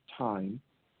Sabbath time,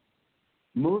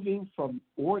 moving from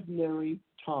ordinary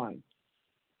time,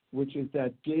 which is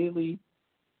that daily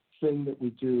thing that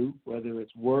we do, whether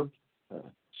it's work,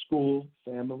 school,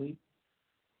 family,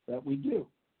 that we do.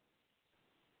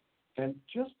 And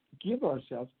just give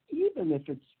ourselves, even if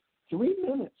it's 3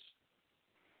 minutes,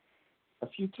 a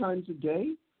few times a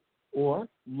day, or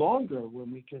longer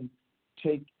when we can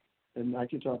take, and I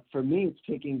can talk, for me, it's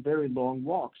taking very long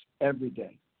walks every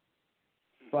day.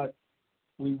 But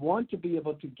we want to be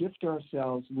able to gift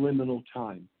ourselves liminal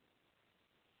time.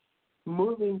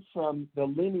 Moving from the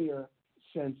linear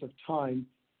sense of time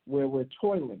where we're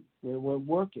toiling, where we're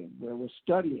working, where we're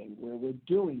studying, where we're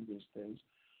doing these things,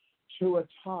 to a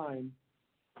time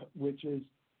which is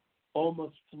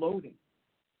almost floating.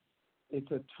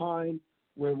 It's a time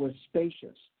where we're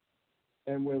spacious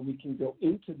and where we can go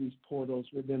into these portals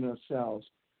within ourselves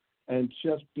and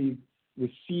just be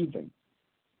receiving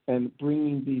and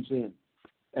bringing these in.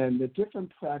 And the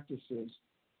different practices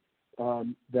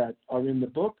that are in the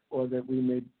book or that we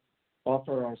may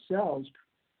offer ourselves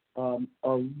are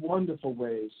wonderful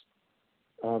ways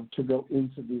to go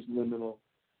into these liminal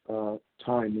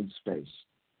time and space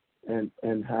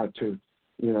and how to,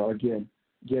 again,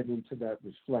 get into that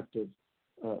reflective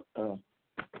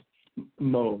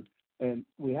mode. And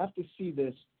we have to see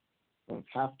this,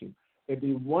 it'd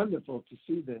be wonderful to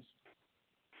see this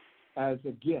as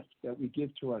a gift that we give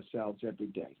to ourselves every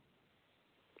day.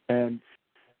 And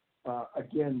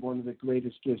again, one of the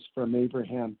greatest gifts from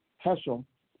Abraham Joshua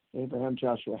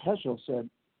Heschel said,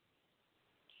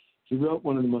 he wrote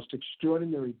one of the most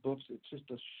extraordinary books. It's just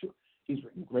he's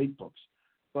written great books,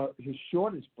 but his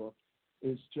shortest book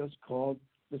is just called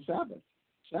The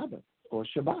Sabbath or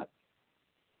Shabbat.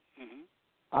 Mm-hmm.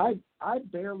 I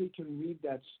barely can read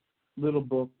that little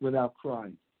book without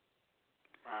crying.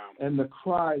 Wow. And the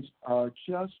cries are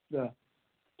just the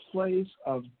place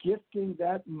of gifting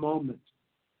that moment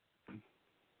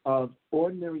of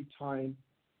ordinary time,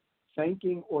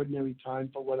 thanking ordinary time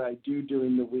for what I do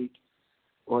during the week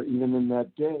or even in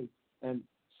that day, and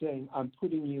saying, I'm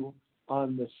putting you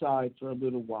on the side for a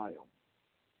little while.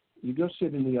 You go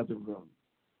sit in the other room.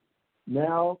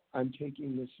 Now I'm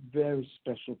taking this very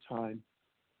special time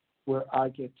where I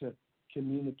get to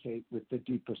communicate with the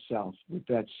deeper self, with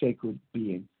that sacred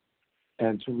being,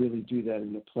 and to really do that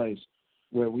in a place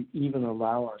where we even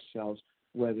allow ourselves,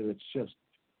 whether it's just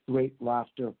great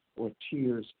laughter or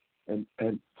tears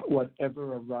and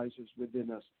whatever arises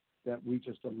within us, that we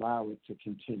just allow it to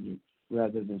continue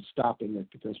rather than stopping it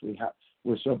because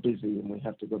we're so busy and we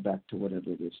have to go back to whatever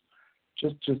it is.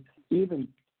 Just even,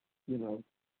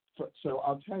 so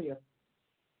I'll tell you,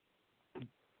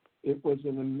 it was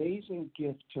an amazing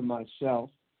gift to myself.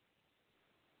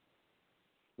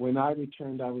 When I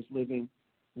returned,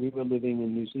 we were living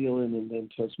in New Zealand and then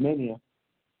Tasmania,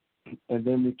 and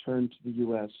then returned to the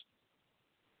U.S.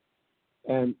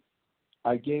 And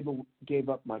I gave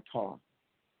up my car.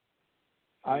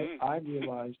 I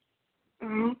realized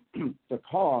the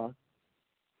car,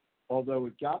 although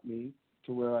it got me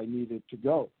to where I needed to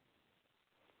go,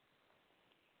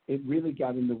 it really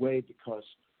got in the way because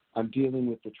I'm dealing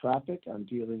with the traffic. I'm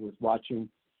dealing with watching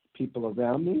people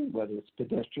around me, whether it's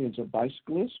pedestrians or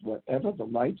bicyclists, whatever, the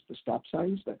lights, the stop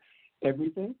signs,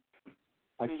 everything.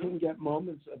 I couldn't get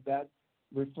moments of that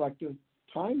reflective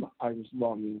time I was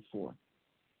longing for.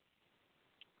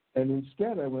 And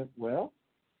instead I went, well,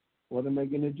 what am I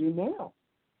going to do now?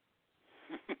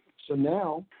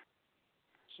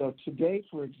 So today,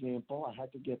 for example, I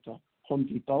had to get to Home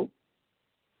Depot,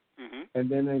 and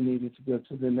then I needed to go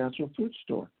to the natural food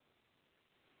store.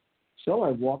 So I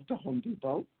walked to Home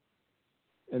Depot,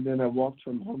 and then I walked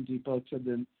from Home Depot to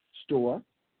the store,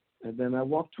 and then I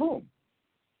walked home.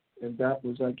 And that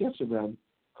was, I guess, around,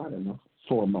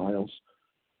 4 miles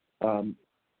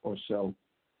or so.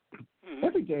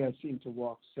 Every day I seem to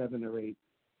walk 7 or 8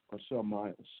 or so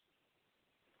miles.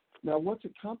 Now, what's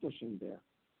accomplishing there?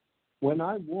 When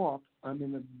I walk, I'm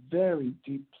in a very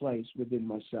deep place within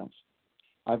myself.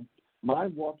 My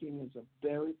walking is a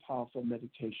very powerful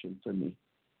meditation for me.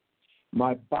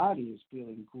 My body is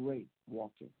feeling great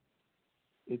walking.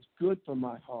 It's good for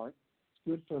my heart. It's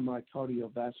good for my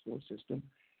cardiovascular system.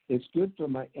 It's good for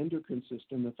my endocrine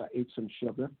system if I ate some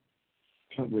sugar,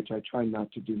 which I try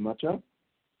not to do much of.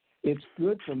 It's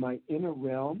good for my inner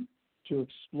realm to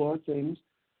explore things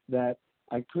that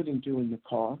I couldn't do in the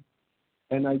car.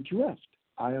 And I drift.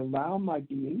 I allow my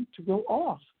being to go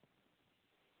off.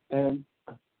 And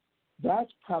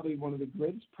that's probably one of the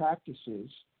greatest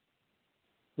practices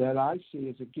that I see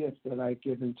as a gift that I've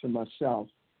given to myself.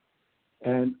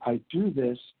 And I do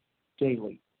this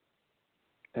daily.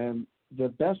 And the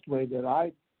best way that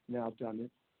I've now done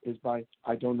it is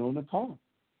I don't own a car.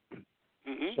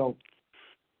 So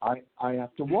I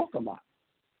have to walk a lot.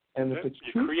 And if it's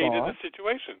too far... You created the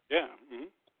situation, yeah.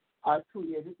 I've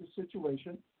created the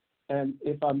situation. And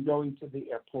if I'm going to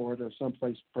the airport or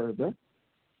someplace further,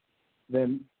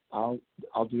 then I'll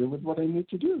deal with what I need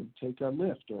to do, take a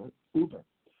Lyft or Uber.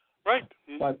 Right.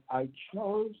 But I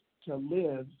chose to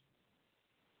live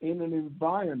in an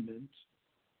environment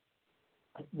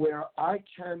where I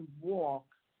can walk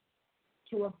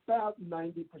to about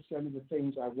 90% of the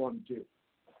things I want to do,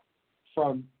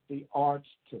 from the arts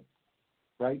to,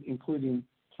 right, including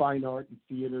fine art and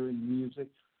theater and music,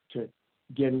 to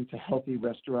getting to healthy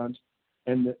restaurants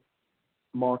and the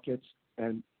markets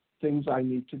and things I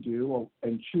need to do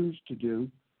and choose to do.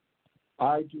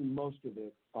 I do most of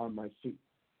it on my feet.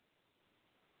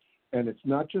 And it's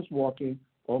not just walking,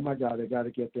 oh my God, I got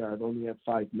to get there, I've only had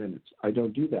 5 minutes. I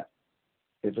don't do that.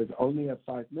 If I only have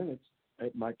 5 minutes,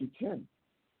 it might be 10,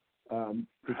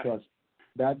 because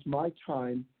that's my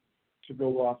time to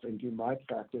go off and do my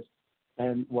practice.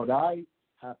 And what I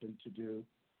happen to do,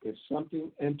 if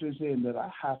something enters in that I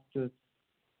have to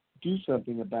do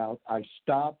something about, I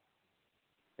stop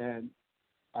and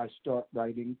I start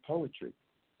writing poetry,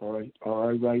 or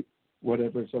I write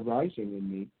whatever's arising in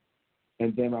me,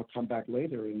 and then I'll come back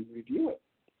later and review it.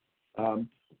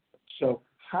 So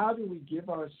how do we give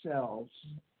ourselves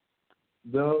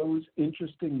those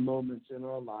interesting moments in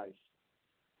our life?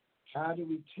 How do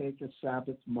we take a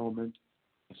Sabbath moment,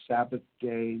 a Sabbath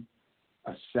day,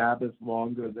 a Sabbath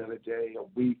longer than a day, a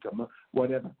week, a month,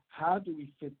 whatever? How do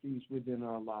we fit these within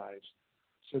our lives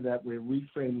so that we're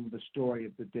reframing the story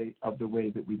of the day, of the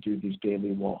way that we do these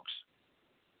daily walks?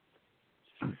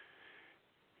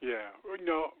 Yeah,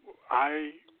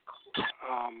 I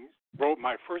wrote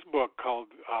my first book called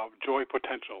Joy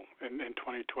Potential in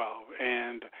 2012,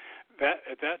 and that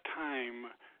at that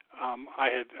time I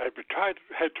had tried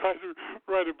to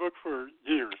write a book for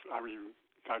years. I mean,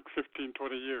 like 15,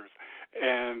 20 years,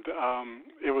 and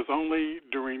it was only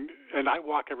and I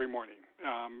walk every morning.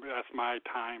 That's my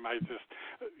time. I just,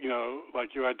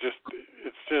 like you,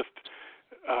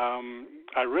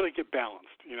 I really get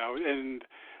balanced, and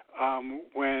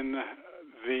when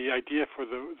the idea for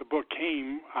the book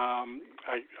came,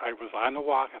 I was on a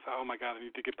walk. I thought, oh my God, I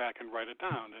need to get back and write it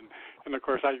down. And of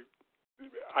course, I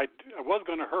was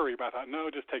going to hurry, but I thought, no,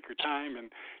 just take your time.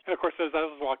 And of course, as I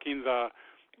was walking, the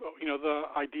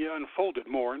idea unfolded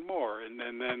more and more. And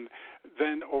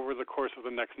then over the course of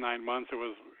the next 9 months, it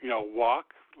was,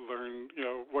 walk, learn,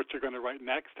 what you're going to write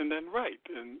next, and then write.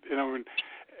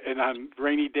 And on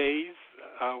rainy days,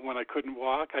 when I couldn't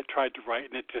walk, I tried to write,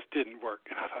 and it just didn't work.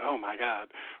 And I thought, oh my God,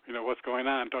 what's going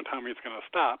on? Don't tell me it's going to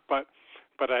stop. But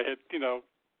I had,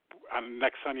 on the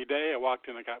next sunny day, I walked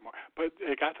in and got more. But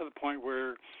it got to the point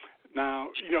where now,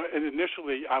 and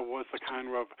initially I was the kind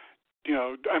of,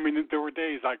 there were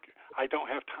days like I don't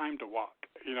have time to walk.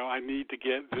 I need to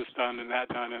get this done and that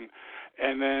done, and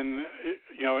then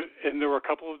and there were a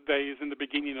couple of days in the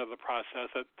beginning of the process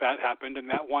that happened, and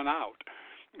that won out.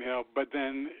 But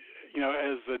then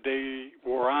as the day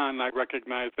wore on, I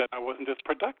recognized that I wasn't as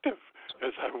productive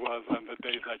as I was on the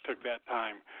days I took that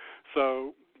time.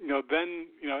 So then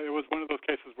it was one of those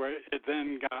cases where it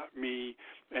then got me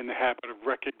in the habit of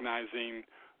recognizing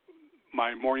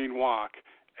my morning walk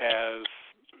as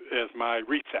my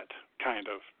reset kind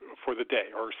of for the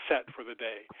day, or set for the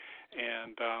day,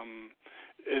 and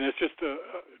it's just to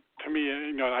me,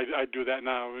 I do that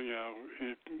now.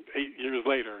 8 years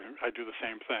later, I do the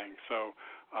same thing. So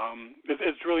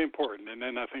it's really important. And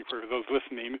then I think for those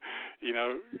listening,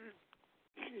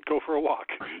 go for a walk,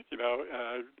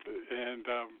 and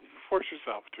force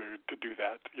yourself to do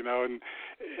that, and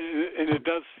it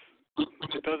does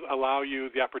allow you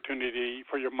the opportunity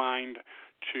for your mind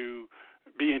to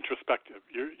be introspective.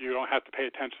 You don't have to pay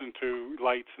attention to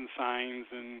lights and signs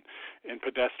and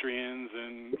pedestrians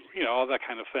and all that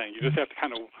kind of thing. You just have to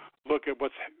kind of look at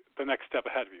what's the next step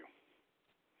ahead of you.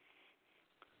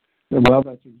 Well,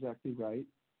 that's exactly right.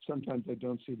 Sometimes I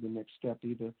don't see the next step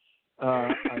either.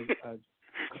 I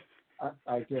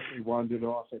definitely wandered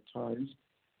off at times.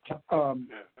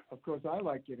 Of course, I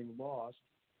like getting lost,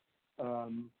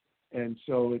 and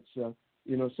so it's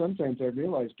sometimes I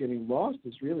realize getting lost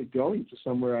is really going to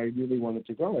somewhere I really wanted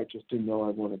to go. I just didn't know I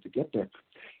wanted to get there.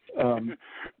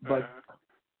 But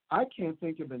I can't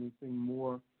think of anything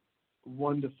more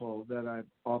wonderful that I've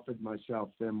offered myself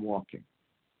than walking.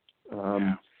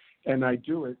 And I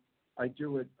do it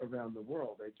around the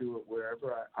world. I do it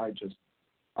wherever I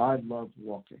love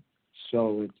walking.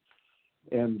 So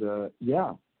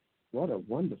what a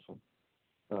wonderful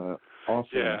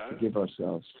offering to give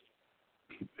ourselves.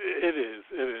 It is.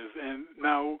 And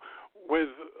now with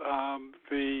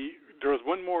there was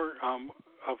one more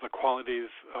of the qualities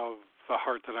of the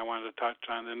heart that I wanted to touch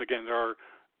on. And again, there are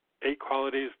 8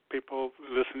 qualities. People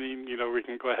listening, we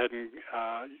can go ahead and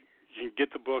you can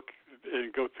get the book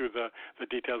and go through the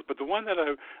details. But the one that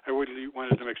I really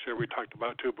wanted to make sure we talked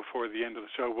about too before the end of the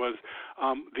show was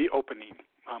the opening.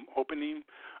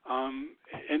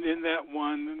 And in that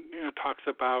one, talks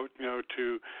about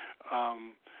to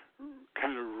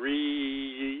kind of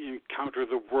re-encounter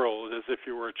the world as if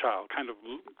you were a child. Kind of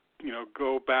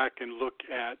go back and look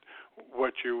at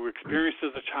what you experienced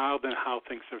as a child and how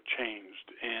things have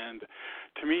changed. And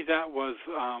to me, that was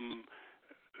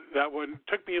that one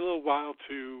took me a little while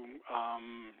to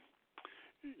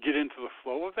get into the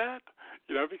flow of that,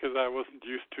 because I wasn't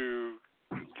used to,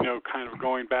 kind of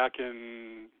going back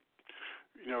and,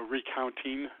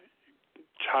 recounting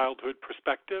childhood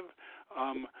perspective.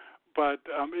 But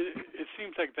it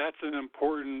seems like that's an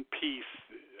important piece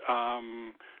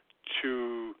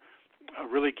to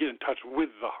really get in touch with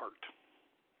the heart.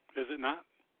 Is it not?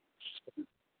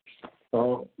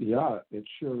 Oh, yeah, it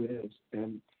sure is.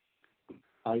 And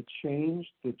I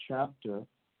changed the chapter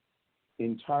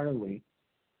entirely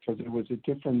because it was a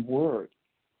different word.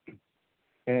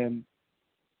 And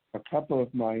a couple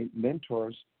of my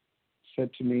mentors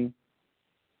said to me,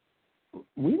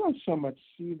 we don't so much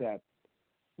see that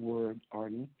word,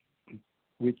 Arnie.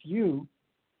 With you,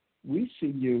 we see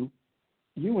you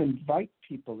invite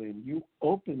people in, you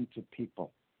open to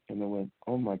people. And I went,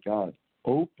 oh my God,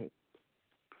 open.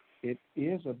 It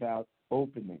is about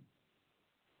opening.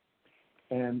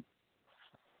 And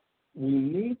we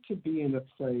need to be in a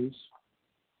place,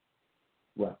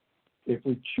 well, if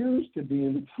we choose to be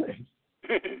in a place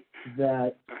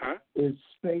that is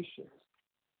spacious,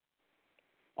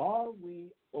 are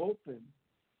we open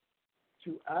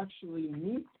to actually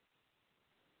meet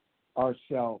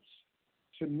ourselves,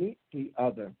 to meet the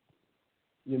other,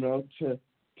 to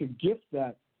gift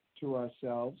that to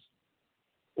ourselves?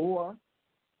 Or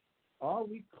are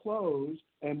we closed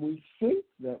and we think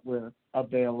that we're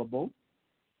available?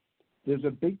 There's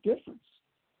a big difference.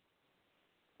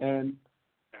 And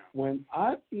when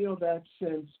I feel that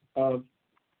sense of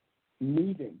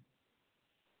meeting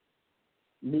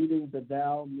the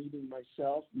thou, meeting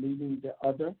myself, meeting the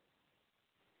other,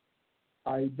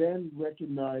 I then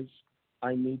recognize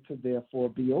I need to therefore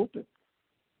be open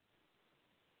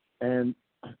and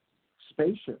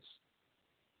spacious.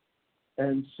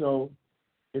 And so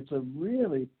it's a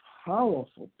really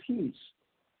powerful piece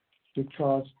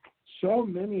because so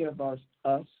many of us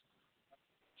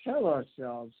tell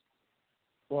ourselves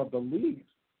or believe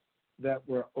that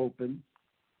we're open,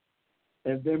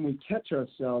 and then we catch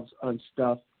ourselves on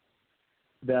stuff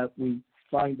that we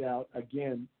find out,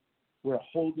 again, we're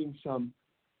holding some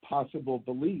possible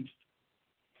belief,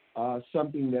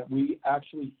 something that we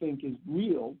actually think is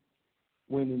real,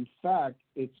 when in fact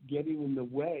it's getting in the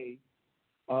way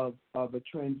of a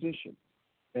transition.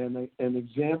 And an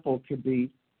example could be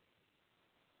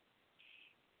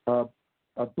a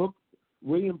book.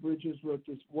 William Bridges wrote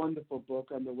this wonderful book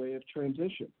on the way of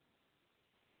transition.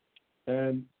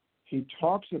 And he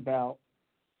talks about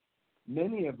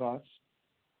many of us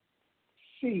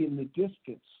see in the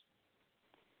distance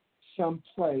some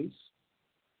place,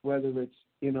 whether it's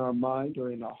in our mind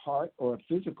or in our heart or a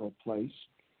physical place,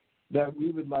 that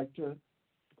we would like to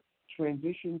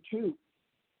transition to.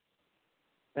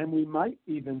 And we might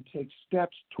even take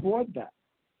steps toward that.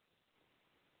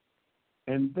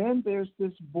 And then there's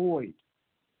this void,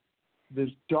 this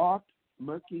dark,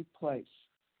 murky place.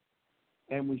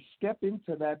 And we step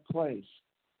into that place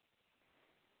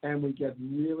and we get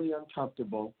really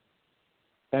uncomfortable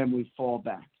and we fall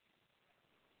back.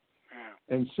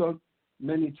 Yeah. And so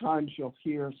many times you'll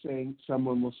hear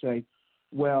someone will say,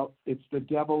 well, it's the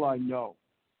devil I know.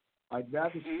 I'd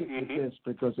rather stick with this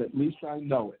because at least I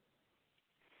know it.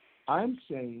 I'm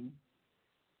saying,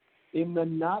 in the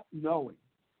not knowing,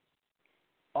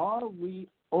 are we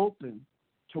open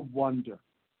to wonder?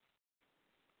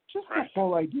 Just the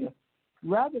whole idea.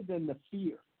 Rather than the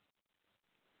fear,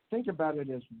 think about it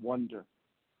as wonder.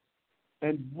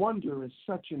 And wonder is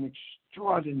such an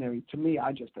extraordinary, to me,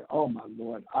 I just say, oh my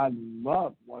Lord, I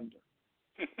love wonder.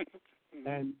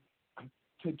 And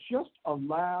to just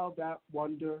allow that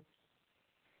wonder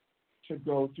to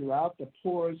go throughout the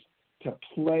pores, to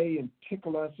play and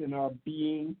tickle us in our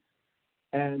being,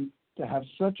 and to have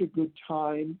such a good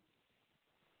time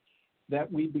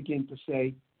that we begin to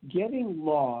say, getting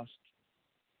lost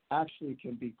actually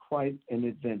can be quite an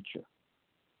adventure.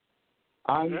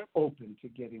 I'm open to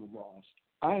getting lost.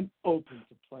 I'm open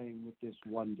to playing with this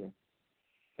wonder.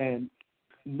 And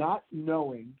not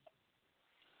knowing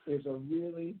is a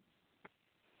really,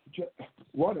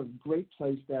 what a great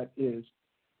place that is.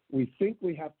 We think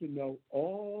we have to know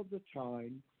all the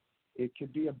time. It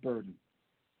could be a burden.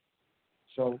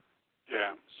 So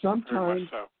sometimes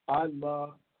I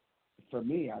love, for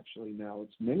me actually now,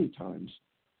 it's many times,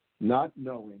 not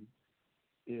knowing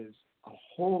is a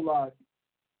whole lot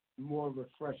more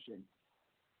refreshing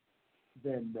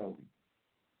than knowing.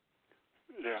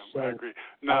 Yeah, so, I agree.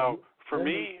 Now, for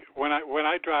me, when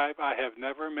I drive, I have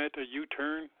never met a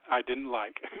U-turn I didn't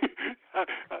like.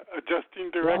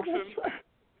 Adjusting direction.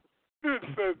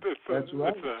 That's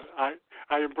right.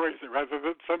 I embrace it. Rather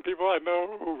than some people I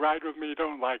know who ride with me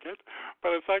don't like it,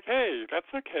 but it's like, hey, that's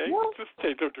okay. Well, just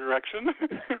change of direction.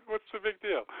 What's the big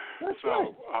deal? That's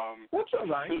right. That's all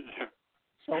right. Yeah.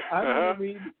 So I'm going to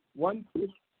read one.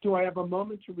 Do I have a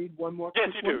moment to read one more? Yes,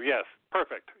 you do. Yes,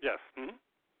 perfect. Yes. Mm-hmm.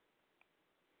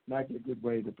 Might be a good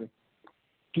way to be.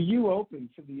 Do you open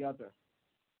for the other?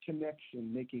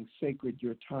 Connection, making sacred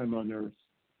your time on earth.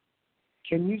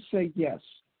 Can you say yes?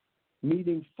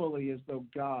 Meeting fully as though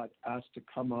God asked to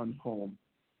come on home.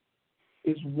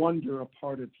 Is wonder a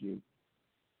part of you?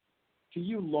 Do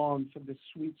you long for the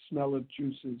sweet smell of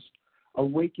juices,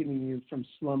 awakening you from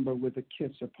slumber with a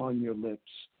kiss upon your lips?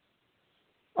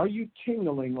 Are you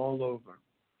tingling all over,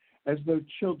 as though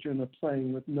children are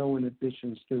playing with no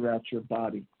inhibitions throughout your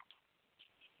body?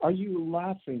 Are you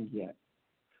laughing yet?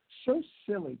 So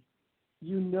silly,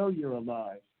 you know you're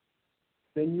alive.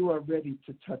 Then you are ready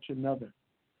to touch another.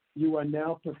 You are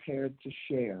now prepared to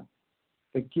share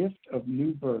the gift of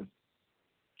new birth.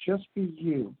 Just be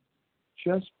you.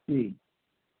 Just be.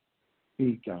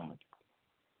 Be God.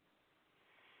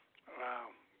 Wow.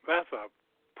 That's a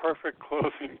perfect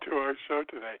closing to our show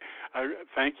today.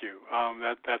 Thank you.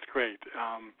 That's great.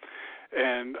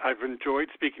 And I've enjoyed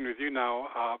speaking with you. Now,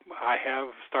 I have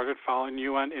started following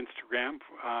you on Instagram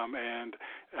and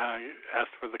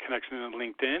asked for the connection on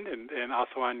LinkedIn, and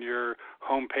also on your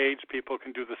homepage, people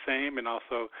can do the same, and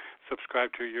also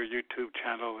subscribe to your YouTube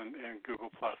channel and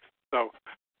Google+. So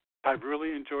I've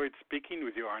really enjoyed speaking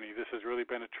with you, Arnie. This has really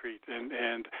been a treat,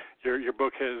 and your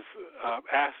book has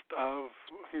asked of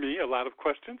me a lot of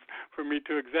questions for me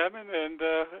to examine,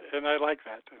 and I like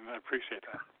that, and I appreciate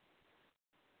that.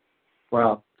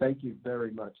 Wow, thank you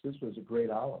very much. This was a great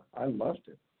hour. I loved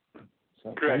it.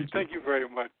 So great. Thank you very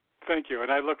much. Thank you, and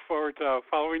I look forward to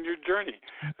following your journey,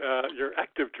 your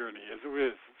active journey as it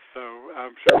is. So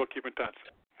I'm sure we'll keep in touch.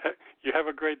 You have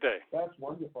a great day. That's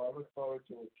wonderful. I look forward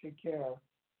to it. Take care.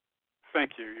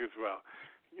 Thank you. You as well.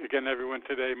 Again, everyone,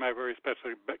 today my very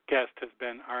special guest has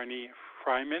been Arnie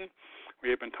Freiman. We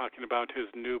have been talking about his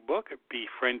new book,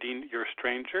 Befriending Your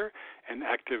Stranger, An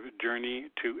Active Journey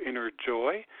to Inner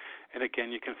Joy. And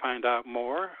again, you can find out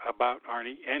more about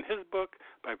Arnie and his book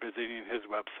by visiting his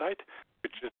website,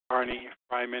 which is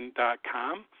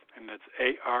arniefreiman.com, and that's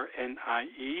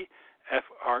ARNIE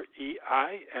FREIMAN.com.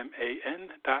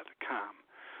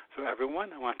 So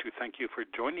everyone, I want to thank you for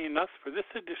joining us for this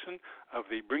edition of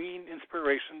the Bringing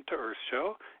Inspiration to Earth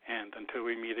show, and until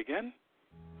we meet again,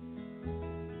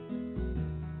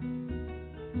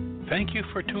 thank you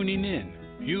for tuning in.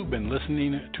 You've been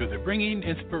listening to the Bringing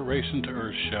Inspiration to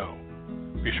Earth show.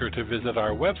 Be sure to visit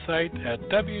our website at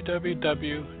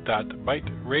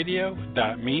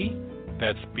www.biteradio.me,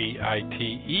 that's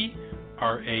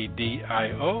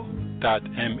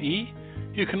BITERADIO.me.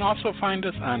 You can also find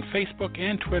us on Facebook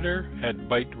and Twitter at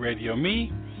Bite Radio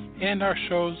Me, and our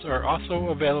shows are also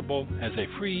available as a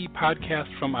free podcast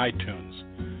from iTunes.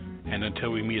 And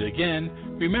until we meet again,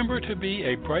 remember to be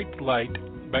a bright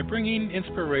light by bringing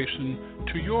inspiration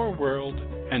to your world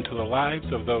and to the lives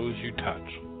of those you touch.